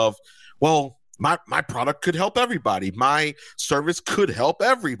default of, well, my product could help everybody. My service could help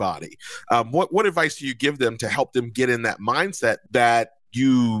everybody. What advice do you give them to help them get in that mindset that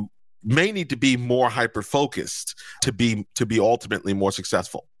you may need to be more hyper-focused to be ultimately more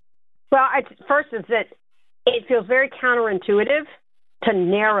successful? Well, first is that it feels very counterintuitive to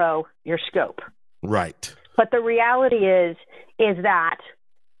narrow your scope. Right. But the reality is that,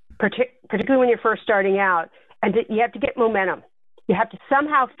 particularly when you're first starting out, and you have to get momentum. You have to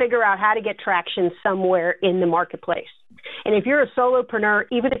somehow figure out how to get traction somewhere in the marketplace. And if you're a solopreneur,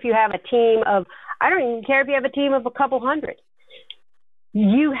 even if you have a team of, I don't even care if you have a team of a couple hundred,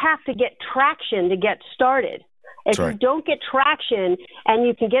 you have to get traction to get started. If you don't get traction and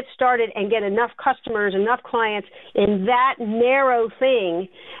you can get started and get enough customers, enough clients in that narrow thing,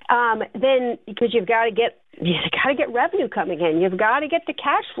 then because you've got to get revenue coming in. You've got to get the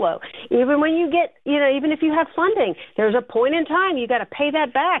cash flow. Even when you get, even if you have funding, there's a point in time you got to pay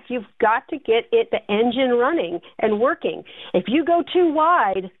that back. You've got to get the engine running and working. If you go too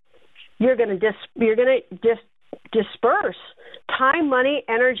wide, you're going to disperse time, money,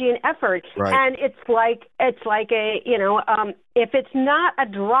 energy, and effort. Right. And it's like if it's not a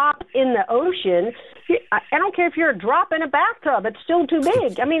drop in the ocean, I don't care if you're a drop in a bathtub, it's still too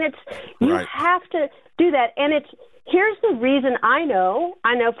big. I mean, you have to do that. And here's the reason I know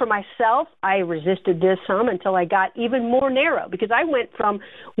for myself, I resisted this some until I got even more narrow, because I went from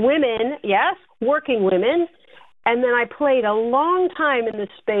women, yes, working women, and then I played a long time in the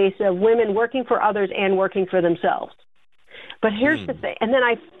space of women working for others and working for themselves. But here's the thing. And then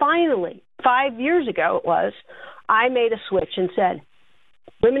I finally, 5 years ago I made a switch and said,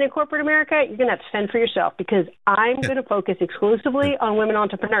 women in corporate America, you're going to have to fend for yourself, because I'm going to focus exclusively on women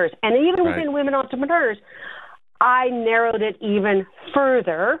entrepreneurs. And even within women entrepreneurs, I narrowed it even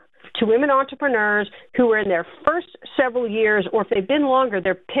further to women entrepreneurs who are in their first several years, or if they've been longer,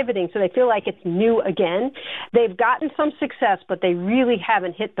 they're pivoting so they feel like it's new again. They've gotten some success, but they really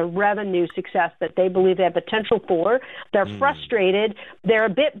haven't hit the revenue success that they believe they have potential for. They're frustrated. They're a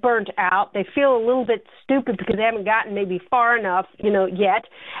bit burnt out. They feel a little bit stupid because they haven't gotten maybe far enough, yet.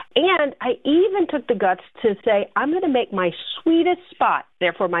 And I even took the guts to say, I'm going to make my sweetest spot.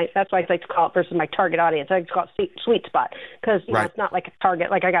 Therefore, that's why I like to call it versus my target audience. I like to call it sweet spot, because it's not like a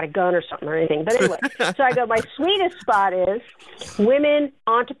target, like I got a gun or something or anything. But anyway, so I go, my sweetest spot is women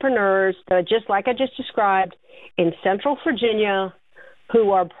entrepreneurs that are just like I just described in Central Virginia,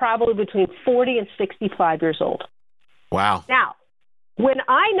 who are probably between 40 and 65 years old. Wow. Now, when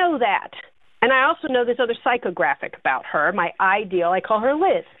I know that, and I also know this other psychographic about her, my ideal, I call her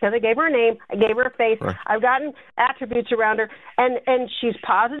Liz, because I gave her a name, I gave her a face, I've gotten attributes around her, and she's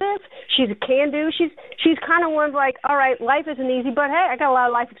positive, she's a can-do, she's kind of one like, all right, life isn't easy, but hey, I got a lot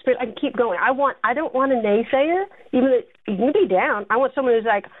of life experience, I can keep going. I don't want a naysayer, even though you can be down. I want someone who's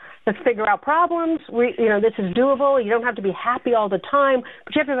like, let's figure out problems. This is doable. You don't have to be happy all the time,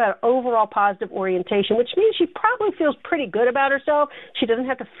 but you have to have an overall positive orientation, which means she probably feels pretty good about herself. She doesn't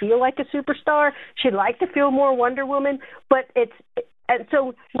have to feel like a superstar. She'd like to feel more Wonder Woman, and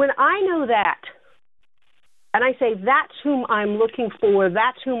so when I know that, and I say that's whom I'm looking for,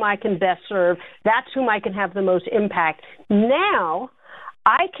 that's whom I can best serve, that's whom I can have the most impact. Now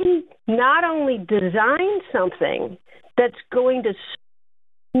I can not only design something that's going to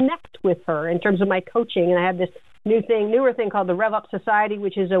connect with her in terms of my coaching. And I have this newer thing called the Rev Up Society,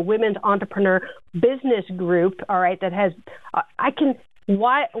 which is a women's entrepreneur business group, all right, that has, I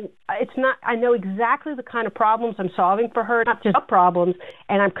know exactly the kind of problems I'm solving for her, not just problems,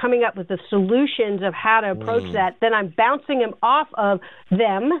 and I'm coming up with the solutions of how to approach that. Then I'm bouncing them off of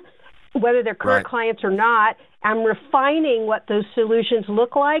them, whether they're current clients or not. I'm refining what those solutions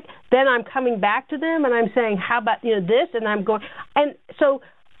look like. Then I'm coming back to them and I'm saying, how about this? And I'm going, and so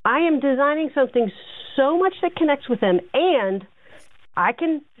I am designing something so much that connects with them, and I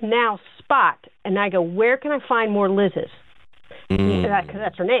can now spot, and I go, where can I find more Liz's? Because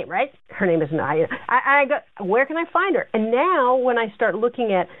that's her name, right? Her name is Naya. I go, where can I find her? And now when I start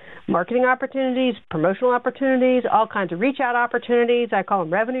looking at marketing opportunities, promotional opportunities, all kinds of reach-out opportunities, I call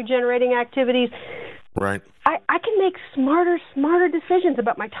them revenue-generating activities. Right. I can make smarter decisions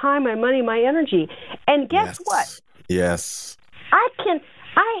about my time, my money, my energy. And guess what? Yes.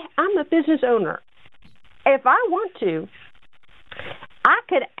 I'm a business owner. If I want to, I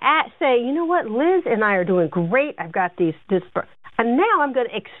could say, you know what, Liz and I are doing great. I've got this, and now I'm going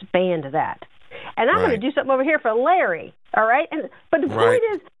to expand that. And I'm going to do something over here for Larry, all right? But the point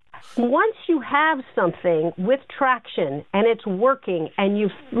is, once you have something with traction and it's working and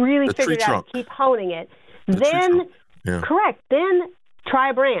you've really figured it out and keep honing it, then correct. Then try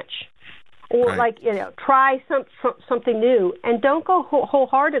a branch, or try something new, and don't go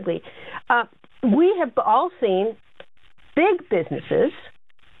wholeheartedly. We have all seen big businesses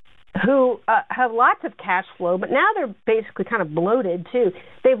who have lots of cash flow, but now they're basically kind of bloated too.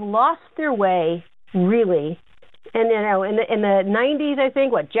 They've lost their way, really. And in the 90s, I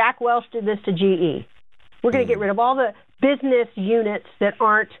think Jack Welch did this to GE. We're going to get rid of all the business units that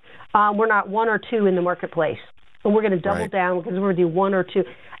we're not one or two in the marketplace, and we're going to double down because we're going to do one or two.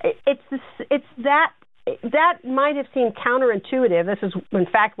 It's that might have seemed counterintuitive. This is, in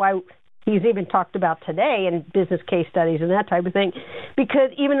fact, why he's even talked about today in business case studies and that type of thing, because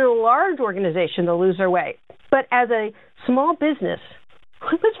even in a large organization, they'll lose their way. But as a small business,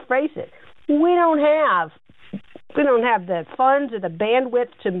 let's face it, we don't have the funds or the bandwidth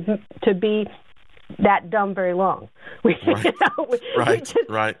to be that dumb very long. Right.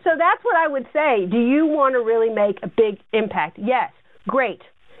 So that's what I would say. Do you want to really make a big impact? Yes. Great.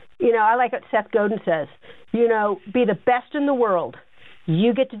 I like what Seth Godin says. Be the best in the world.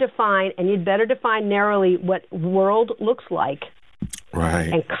 You get to define, and you'd better define narrowly what world looks like.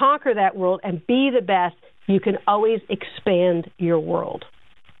 Right. And conquer that world and be the best. You can always expand your world.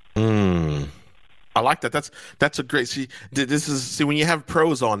 I like that. That's a great. See, when you have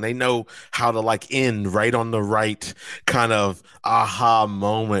pros on, they know how to end right on the right kind of aha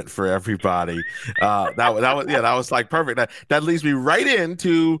moment for everybody. That was perfect. That leads me right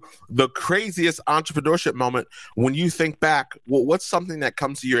into the craziest entrepreneurship moment. When you think back, what's something that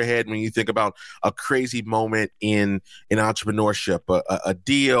comes to your head when you think about a crazy moment in entrepreneurship, a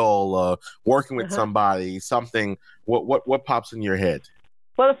deal, working with somebody, something? What pops in your head?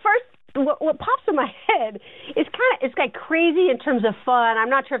 Well, the first. What pops in my head is it's crazy in terms of fun. I'm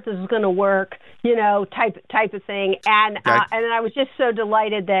not sure if this is going to work, type of thing. And and I was just so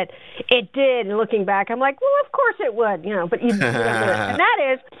delighted that it did. And looking back, I'm like, well, of course it would, but you don't do it. And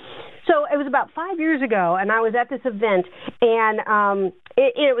that is, so it was about 5 years ago, and I was at this event, and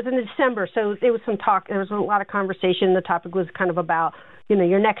it was in December. So there was some talk. There was a lot of conversation. The topic was kind of about,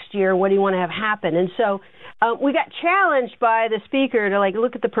 your next year, what do you want to have happen? And so we got challenged by the speaker to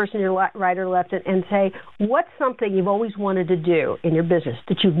look at the person to your right or left and say, what's something you've always wanted to do in your business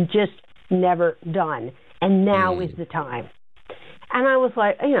that you've just never done, and now is the time? And I was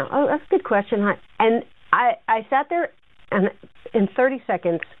like, that's a good question. And I sat there, and in 30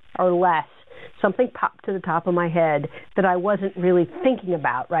 seconds or less, something popped to the top of my head that I wasn't really thinking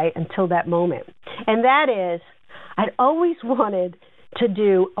about, until that moment. And that is, I'd always wanted to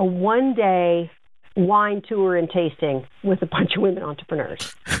do a one-day wine tour and tasting with a bunch of women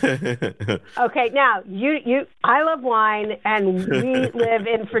entrepreneurs. Okay, now I love wine, and we live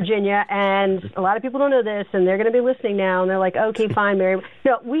in Virginia, and a lot of people don't know this, and they're going to be listening now, and they're like, okay, fine, Mary.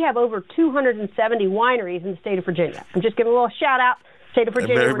 No, we have over 270 wineries in the state of Virginia. I'm just giving a little shout out. State of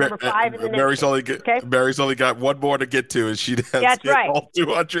Virginia, we're number 5 in the nation. Mary's only got one more to get to, and she has That's right. all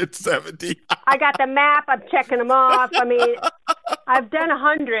 270. I got the map. I'm checking them off. I mean, I've done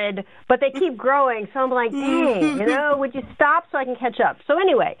 100, but they keep growing. So I'm like, dang, would you stop so I can catch up? So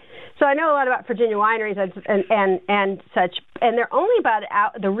anyway, so I know a lot about Virginia wineries and such, and they're only about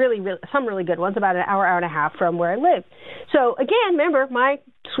some really good ones, about an hour and a half from where I live. So again, remember, my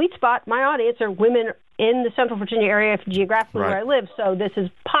sweet spot, my audience are women in the Central Virginia area, geographically where I live, so this is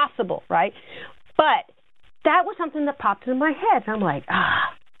possible, right? But that was something that popped into my head, and I'm like,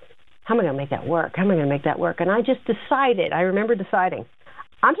 how am I going to make that work? How am I going to make that work? And I just decided, I remember deciding,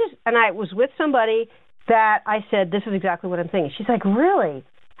 and I was with somebody that I said, this is exactly what I'm thinking. She's like, really?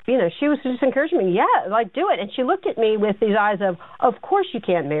 She was just encouraging me, do it. And she looked at me with these eyes of course you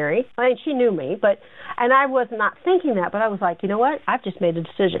can, Mary. I mean, she knew me, and I was not thinking that, but I was like, you know what? I've just made a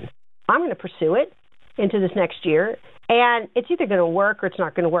decision. I'm going to pursue it into this next year, and it's either going to work or it's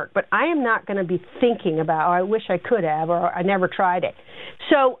not going to work. But I am not going to be thinking about, I wish I could have, or I never tried it.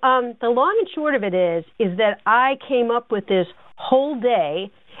 So the long and short of it is that I came up with this whole day,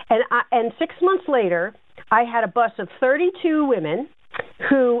 and 6 months later, I had a bus of 32 women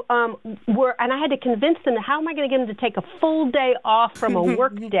who were, and I had to convince them, how am I going to get them to take a full day off from a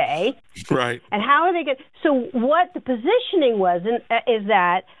work day? Right. And how are they going to, so what the positioning was is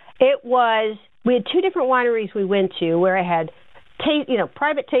that it was, we had 2 different wineries we went to where I had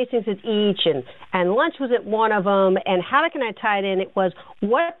private tastings at each, and lunch was at one of them. And how can I tie it in? It was,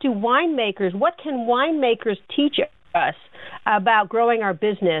 what can winemakers teach us about growing our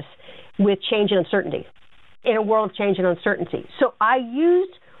business with change and uncertainty, in a world of change and uncertainty? So I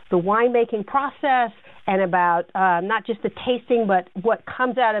used the winemaking process and about not just the tasting, but what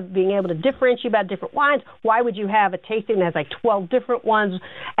comes out of being able to differentiate about different wines. Why would you have a tasting that has 12 different ones,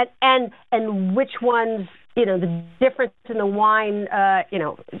 and which ones the difference in the wine,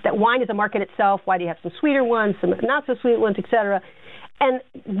 that wine is a market itself. Why do you have some sweeter ones, some not so sweet ones, et cetera? And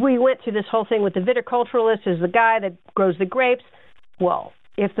we went through this whole thing with the viticulturalist, is the guy that grows the grapes. Well,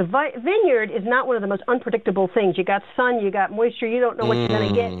 if the vineyard is not one of the most unpredictable things, you got sun, you got moisture, you don't know what you're going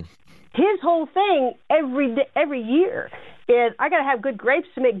to get. His whole thing every year is, I got to have good grapes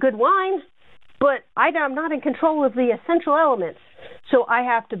to make good wine, but I'm not in control of the essential elements. So I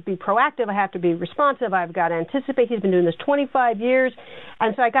have to be proactive. I have to be responsive. I've got to anticipate. He's been doing this 25 years.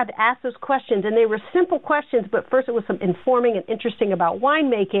 And so I got to ask those questions. And they were simple questions, but first it was some informing and interesting about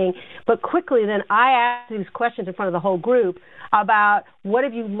winemaking. But quickly then I asked these questions in front of the whole group about what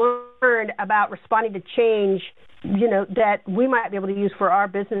have you learned about responding to change, that we might be able to use for our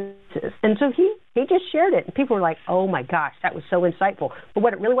businesses. And so he just shared it. And people were like, oh, my gosh, that was so insightful. But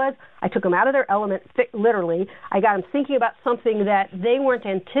what it really was, I took them out of their element, literally. I got them thinking about something that they weren't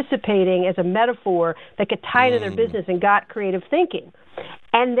anticipating as a metaphor that could tie to their business, and got creative thinking.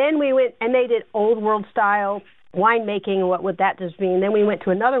 And then we went and they did old world style winemaking, what would that just mean? Then we went to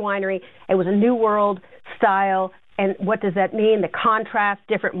another winery. It was a new world style. And what does that mean? The contrast,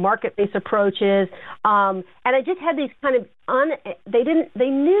 different market-based approaches. And I just had these kind of, they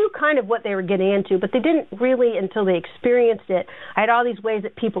knew kind of what they were getting into, but they didn't really until they experienced it. I had all these ways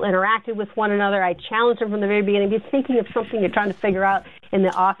that people interacted with one another. I challenged them from the very beginning. Be thinking of something you're trying to figure out in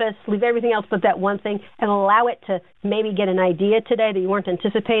the office, leave everything else but that one thing, and allow it to maybe get an idea today that you weren't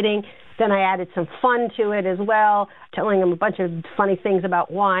anticipating. Then I added some fun to it as well, telling them a bunch of funny things about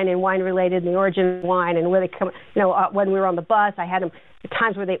wine and wine-related, and the origin of wine, and where they come. When we were on the bus, I had them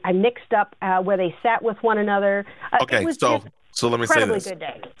times where I mixed up where they sat with one another. Okay, so let me say this. Good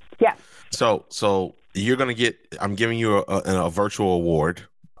day. Yeah. So you're gonna get. I'm giving you a virtual award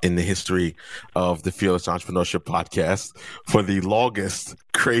in the history of the Fearless Entrepreneurship Podcast for the longest,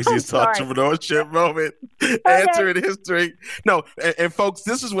 craziest entrepreneurship moment answer in history. No, and folks,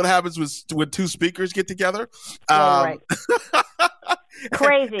 this is what happens when two speakers get together. Right.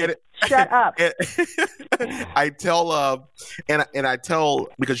 Crazy. Shut up. I tell,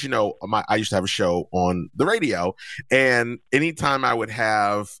 because I used to have a show on the radio, and anytime I would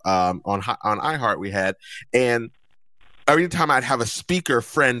have on iHeart we had, and every time I'd have a speaker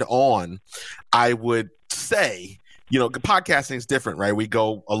friend on, I would say, podcasting is different, right? We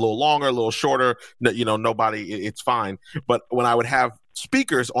go a little longer, a little shorter, it's fine. But when I would have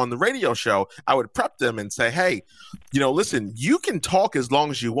speakers on the radio show, I would prep them and say, hey, listen, you can talk as long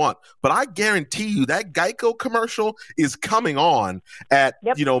as you want, but I guarantee you that Geico commercial is coming on at,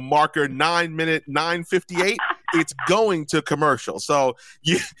 marker 9:58. It's going to commercial. So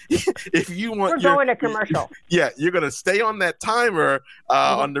if you want, we're going to commercial. Yeah, you're going to stay on that timer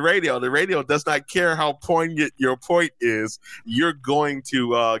on the radio. The radio does not care how poignant your point is. You're going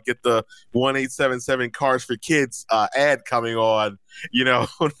to get the 1-877 Cars for Kids ad coming on,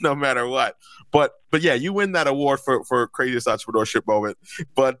 no matter what. But yeah, you win that award for craziest entrepreneurship moment.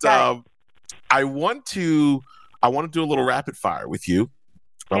 But I want to do a little rapid fire with you.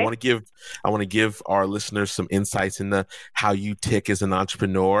 Okay. I want to give our listeners some insights into how you tick as an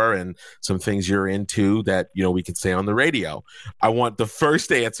entrepreneur and some things you're into that we can say on the radio. I want the first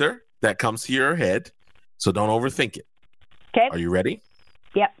answer that comes to your head, so don't overthink it. Okay. Are you ready?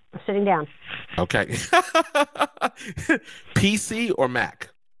 Yep, I'm sitting down. Okay. PC or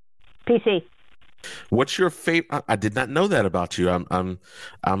Mac? PC. What's your favorite? I did not know that about you.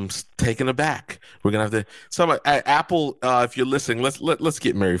 I'm taken aback. We're gonna have to. Apple, if you're listening, let's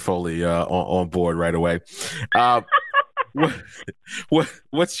get Mary Foley on board right away.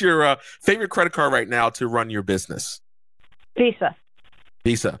 What's your favorite credit card right now to run your business? Visa.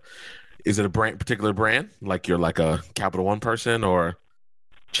 Visa. Is it a particular brand? Like you're like a Capital One person or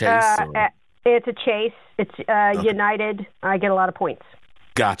Chase? It's a Chase. It's okay. United. I get a lot of points.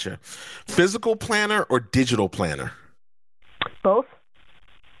 Gotcha. Physical planner or digital planner? Both.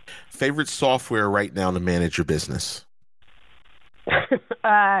 Favorite software right now to manage your business? You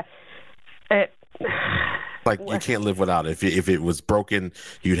can't live without it. If it was broken,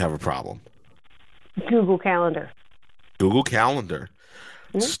 you'd have a problem. Google Calendar. Google Calendar.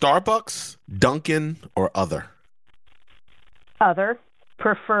 Mm-hmm. Starbucks, Dunkin', or other? Other.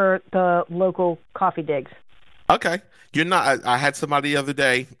 Prefer the local coffee digs. Okay. You're not. I had somebody the other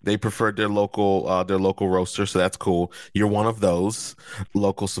day. They preferred their local roaster, so that's cool. You're one of those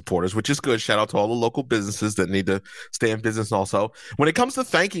local supporters, which is good. Shout out to all the local businesses that need to stay in business. Also, when it comes to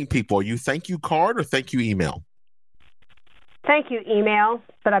thanking people, are you thank you card or thank you email? Thank you email,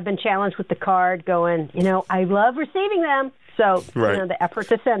 but I've been challenged with the card. Going, I love receiving them, so right. The effort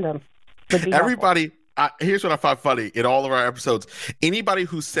to send them would be everybody. Here's what I find funny in all of our episodes. Anybody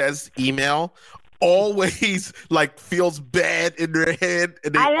who says email always like feels bad in their head,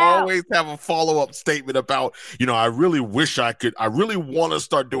 and they always have a follow-up statement about, I really wish I really want to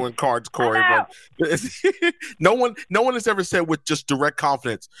start doing cards, Corey, but no one has ever said with just direct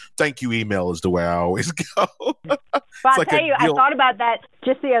confidence, thank you, email is the way I always go. But I'll tell you, I thought about that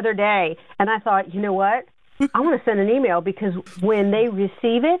just the other day, and I thought, you know what? I want to send an email, because when they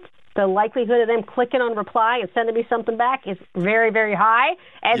receive it, the likelihood of them clicking on reply and sending me something back is very, very high.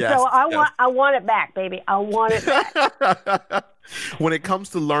 And so I want it back, baby. I want it back. When it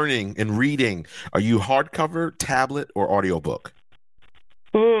comes to learning and reading, are you hardcover, tablet, or audiobook?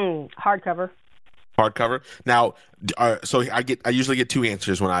 Hardcover. Hardcover. Now, so I usually get two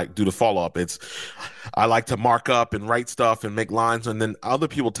answers when I do the follow-up. It's, I like to mark up and write stuff and make lines, and then other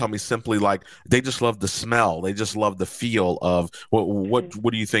people tell me simply like they just love the smell, they just love the feel of what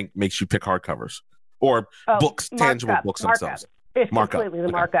do you think makes you pick hardcovers or books, tangible books themselves? It's completely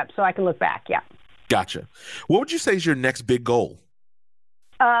the markup, so I can look back. Yeah. Gotcha. What would you say is your next big goal?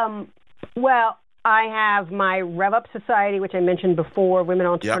 Well, I have my Rev Up Society, which I mentioned before, Women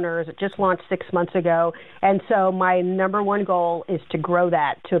Entrepreneurs. It just launched 6 months ago. And so my number one goal is to grow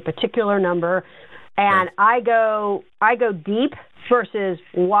that to a particular number. And I go deep versus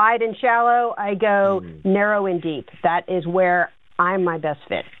wide and shallow. I go narrow and deep. That is where I'm my best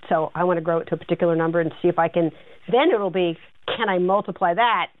fit. So I want to grow it to a particular number and see if I can. Then it'll be, can I multiply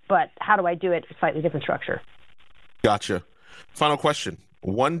that? But how do I do it? Slightly different structure. Gotcha. Final question.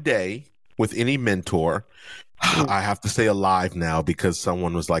 One day with any mentor, I have to say alive now because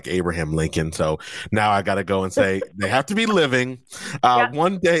someone was like Abraham Lincoln. So now I got to go and say they have to be living.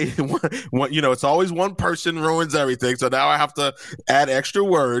 One day, it's always one person ruins everything. So now I have to add extra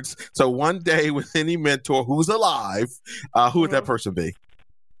words. So one day with any mentor who's alive, who would that person be?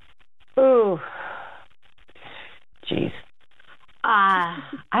 Ooh, jeez. I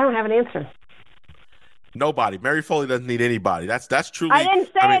don't have an answer. Nobody. Mary Foley doesn't need anybody. That's truly. I didn't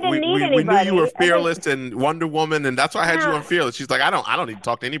say I didn't need anybody. We knew you were fearless and Wonder Woman, and that's why I had you on Fearless. She's like, I don't need to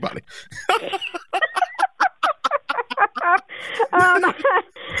talk to anybody. I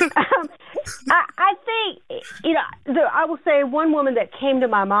think I will say one woman that came to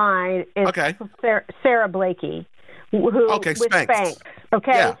my mind is Sarah Blakey, who with Spanx.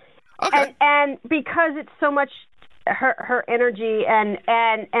 Okay. Yeah. Okay. And because it's so much her energy and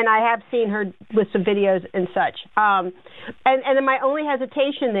I have seen her with some videos and such. And then my only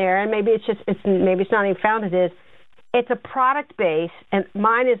hesitation there, and maybe it's not even founded, is it's a product base and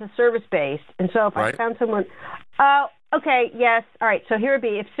mine is a service base. And so if I found someone, okay, yes, all right. So here would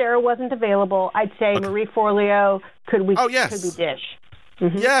be, if Sarah wasn't available, I'd say Marie Forleo. Could we dish?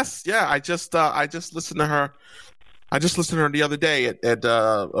 Mm-hmm. Yes, yeah. I just listened to her. I just listened to her the other day at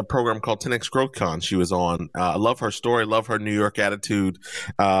a program called 10X Growth Con. She was on. I love her story. Love her New York attitude.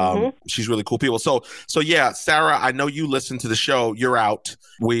 She's really cool people. So yeah, Sarah, I know you listen to the show. You're out.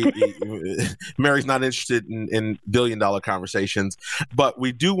 Mary's not interested in billion-dollar conversations, but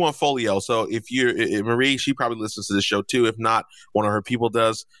we do want Folio. So if Marie, she probably listens to the show too. If not, one of her people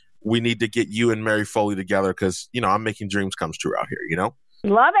does. We need to get you and Mary Foley together because, I'm making dreams come true out here,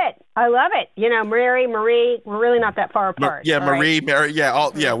 Love it. I love it. Marie, we're really not that far apart. Yeah, Marie, right? Mary, yeah,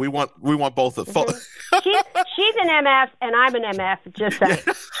 yeah. We want both of. She's an MF and I'm an MF. Just saying.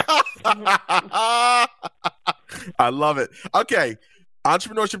 I love it. Okay,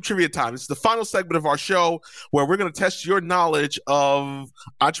 Entrepreneurship Trivia time. This is the final segment of our show where we're going to test your knowledge of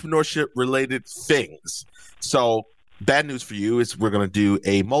entrepreneurship-related things. So. Bad news for you is we're going to do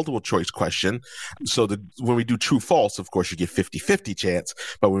a multiple choice question. So when we do true false, of course, you get 50-50 chance.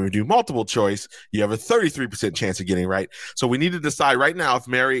 But when we do multiple choice, you have a 33% chance of getting right. So we need to decide right now if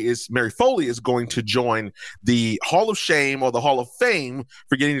Mary Foley is going to join the Hall of Shame or the Hall of Fame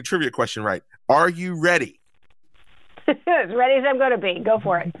for getting the trivia question right. Are you ready? As ready as I'm going to be. Go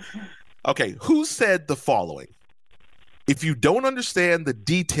for it. Okay. Who said the following? If you don't understand the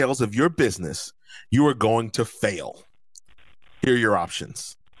details of your business, you are going to fail. Here are your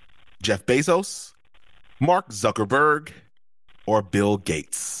options. Jeff Bezos, Mark Zuckerberg, or Bill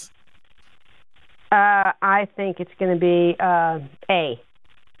Gates? I think it's going to be A.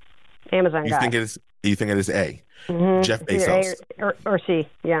 Amazon guy. You think it is A? Mm-hmm. Jeff Bezos. Or C.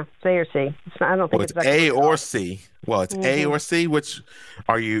 Yeah, it's A or C. I don't think it's A or C. Well, it's A or C. Which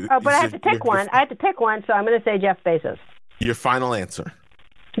are you? Oh, but I have to pick one. I have to pick one, so I'm going to say Jeff Bezos. Your final answer?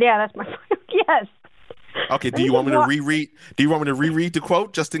 Yeah, that's my yes. Okay, do you want me to reread? Do you want me to reread the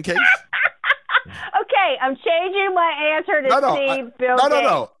quote just in case? Okay, I'm changing my answer to C. Bill Gates.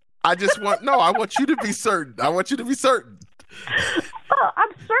 No. I want you to be certain. Well, I'm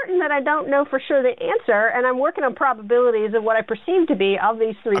certain that I don't know for sure the answer, and I'm working on probabilities of what I perceive to be of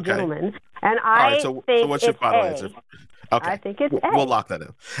these three gentlemen. And I think so what's your final answer? Okay. I think it's A. We'll lock that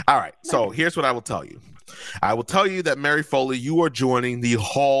in. All right. So here's what I will tell you. I will tell you that Mary Foley, you are joining the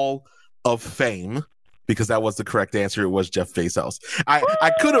Hall of Fame, because that was the correct answer. It was Jeff Bezos.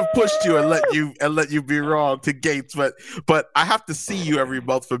 I could have pushed you and let you be wrong to Gates, but I have to see you every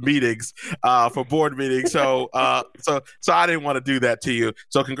month for meetings, for board meetings. So I didn't want to do that to you.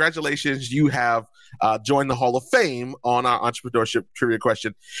 So congratulations, you have joined the Hall of Fame on our entrepreneurship trivia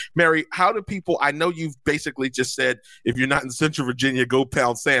question. Mary, how do people? I know you've basically just said if you're not in Central Virginia, go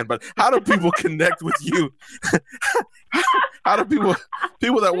pound sand. But how do people connect with you? How do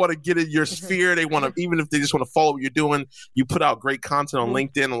people that want to get in your sphere, they want to, even if they just want to follow what you're doing, you put out great content on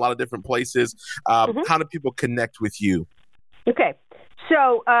LinkedIn, a lot of different places. How do people connect with you? Okay.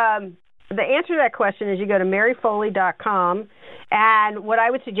 So the answer to that question is you go to maryfoley.com. And what I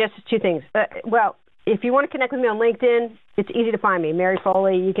would suggest is two things. Well, if you want to connect with me on LinkedIn, it's easy to find me. Mary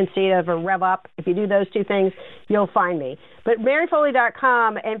Foley, you can see it over Rev Up. If you do those two things, you'll find me. But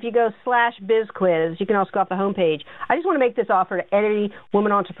maryfoley.com, and if you go /BizQuiz, you can also go off the homepage. I just want to make this offer to any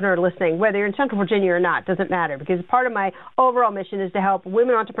woman entrepreneur listening, whether you're in Central Virginia or not, doesn't matter, because part of my overall mission is to help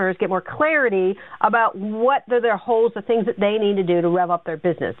women entrepreneurs get more clarity about what their holes, the things that they need to do to rev up their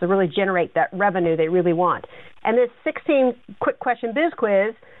business, to really generate that revenue they really want. And this 16 quick question biz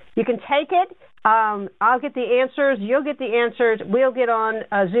quiz, you can take it. I'll get the answers. You'll get the answers. We'll get on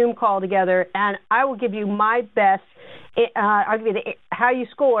a Zoom call together, and I will give you my best. I'll give you how you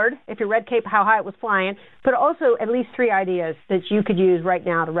scored, if your red cape, how high it was flying, but also at least 3 ideas that you could use right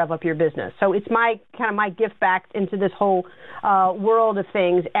now to rev up your business. So it's my gift back into this whole world of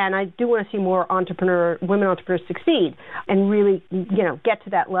things, and I do want to see more women entrepreneurs succeed and really, get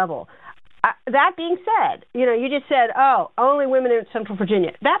to that level. That being said, you just said, only women in Central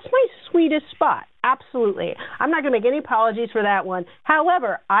Virginia. That's my sweetest spot. Absolutely. I'm not going to make any apologies for that one.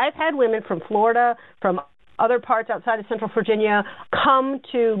 However, I've had women from Florida, from other parts outside of Central Virginia, come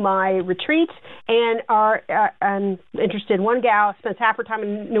to my retreats and are interested. One gal spends half her time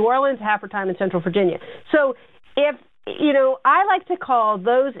in New Orleans, half her time in Central Virginia. So if I like to call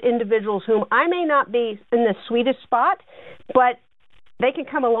those individuals whom I may not be in the sweetest spot, but they can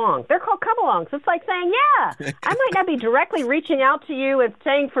come along. They're called come-alongs. It's like saying, I might not be directly reaching out to you and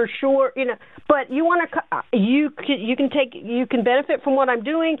saying for sure, but you want to, you can benefit from what I'm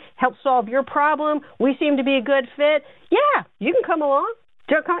doing, help solve your problem. We seem to be a good fit. Yeah, you can come along.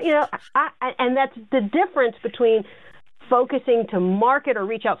 And that's the difference between focusing to market or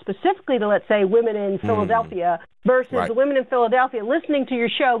reach out specifically to, let's say, women in Philadelphia versus the women in Philadelphia listening to your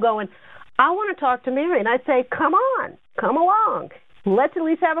show going, I want to talk to Mary. And I'd say, come on, come along. Let's at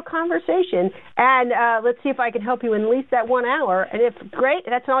least have a conversation, and let's see if I can help you in at least that 1 hour. And if great,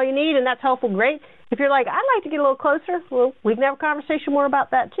 that's all you need, and that's helpful, great. If you're like, I'd like to get a little closer, well, we can have a conversation more about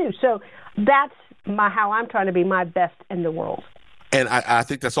that too. So that's how I'm trying to be my best in the world. And I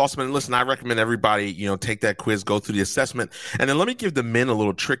think that's awesome. And listen, I recommend everybody, take that quiz, go through the assessment. And then let me give the men a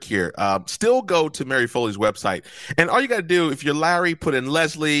little trick here. Still go to Mary Foley's website. And all you got to do, if you're Larry, put in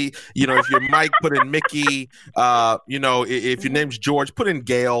Leslie. If you're Mike, put in Mickey. If your name's George, put in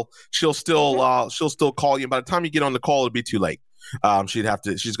Gail. She'll still call you. By the time you get on the call, it'll be too late. She's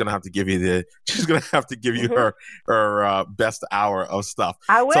gonna have to give you her best hour of stuff.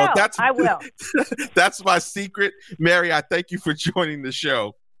 I will. So I will. That's my secret. Mary, I thank you for joining the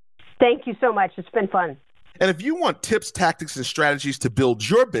show. Thank you so much. It's been fun. And if you want tips, tactics, and strategies to build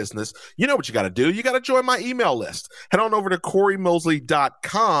your business, you know what you got to do. You got to join my email list. Head on over to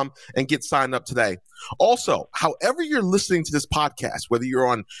CoreyMosley.com and get signed up today. Also, however you're listening to this podcast, whether you're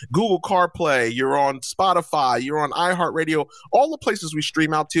on Google CarPlay, you're on Spotify, you're on iHeartRadio, all the places we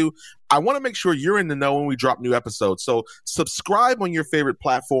stream out to, I want to make sure you're in the know when we drop new episodes. So subscribe on your favorite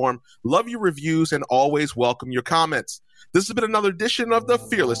platform, love your reviews, and always welcome your comments. This has been another edition of the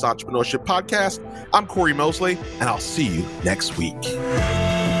Fearless Entrepreneurship Podcast. I'm Corey Mosley, and I'll see you next week.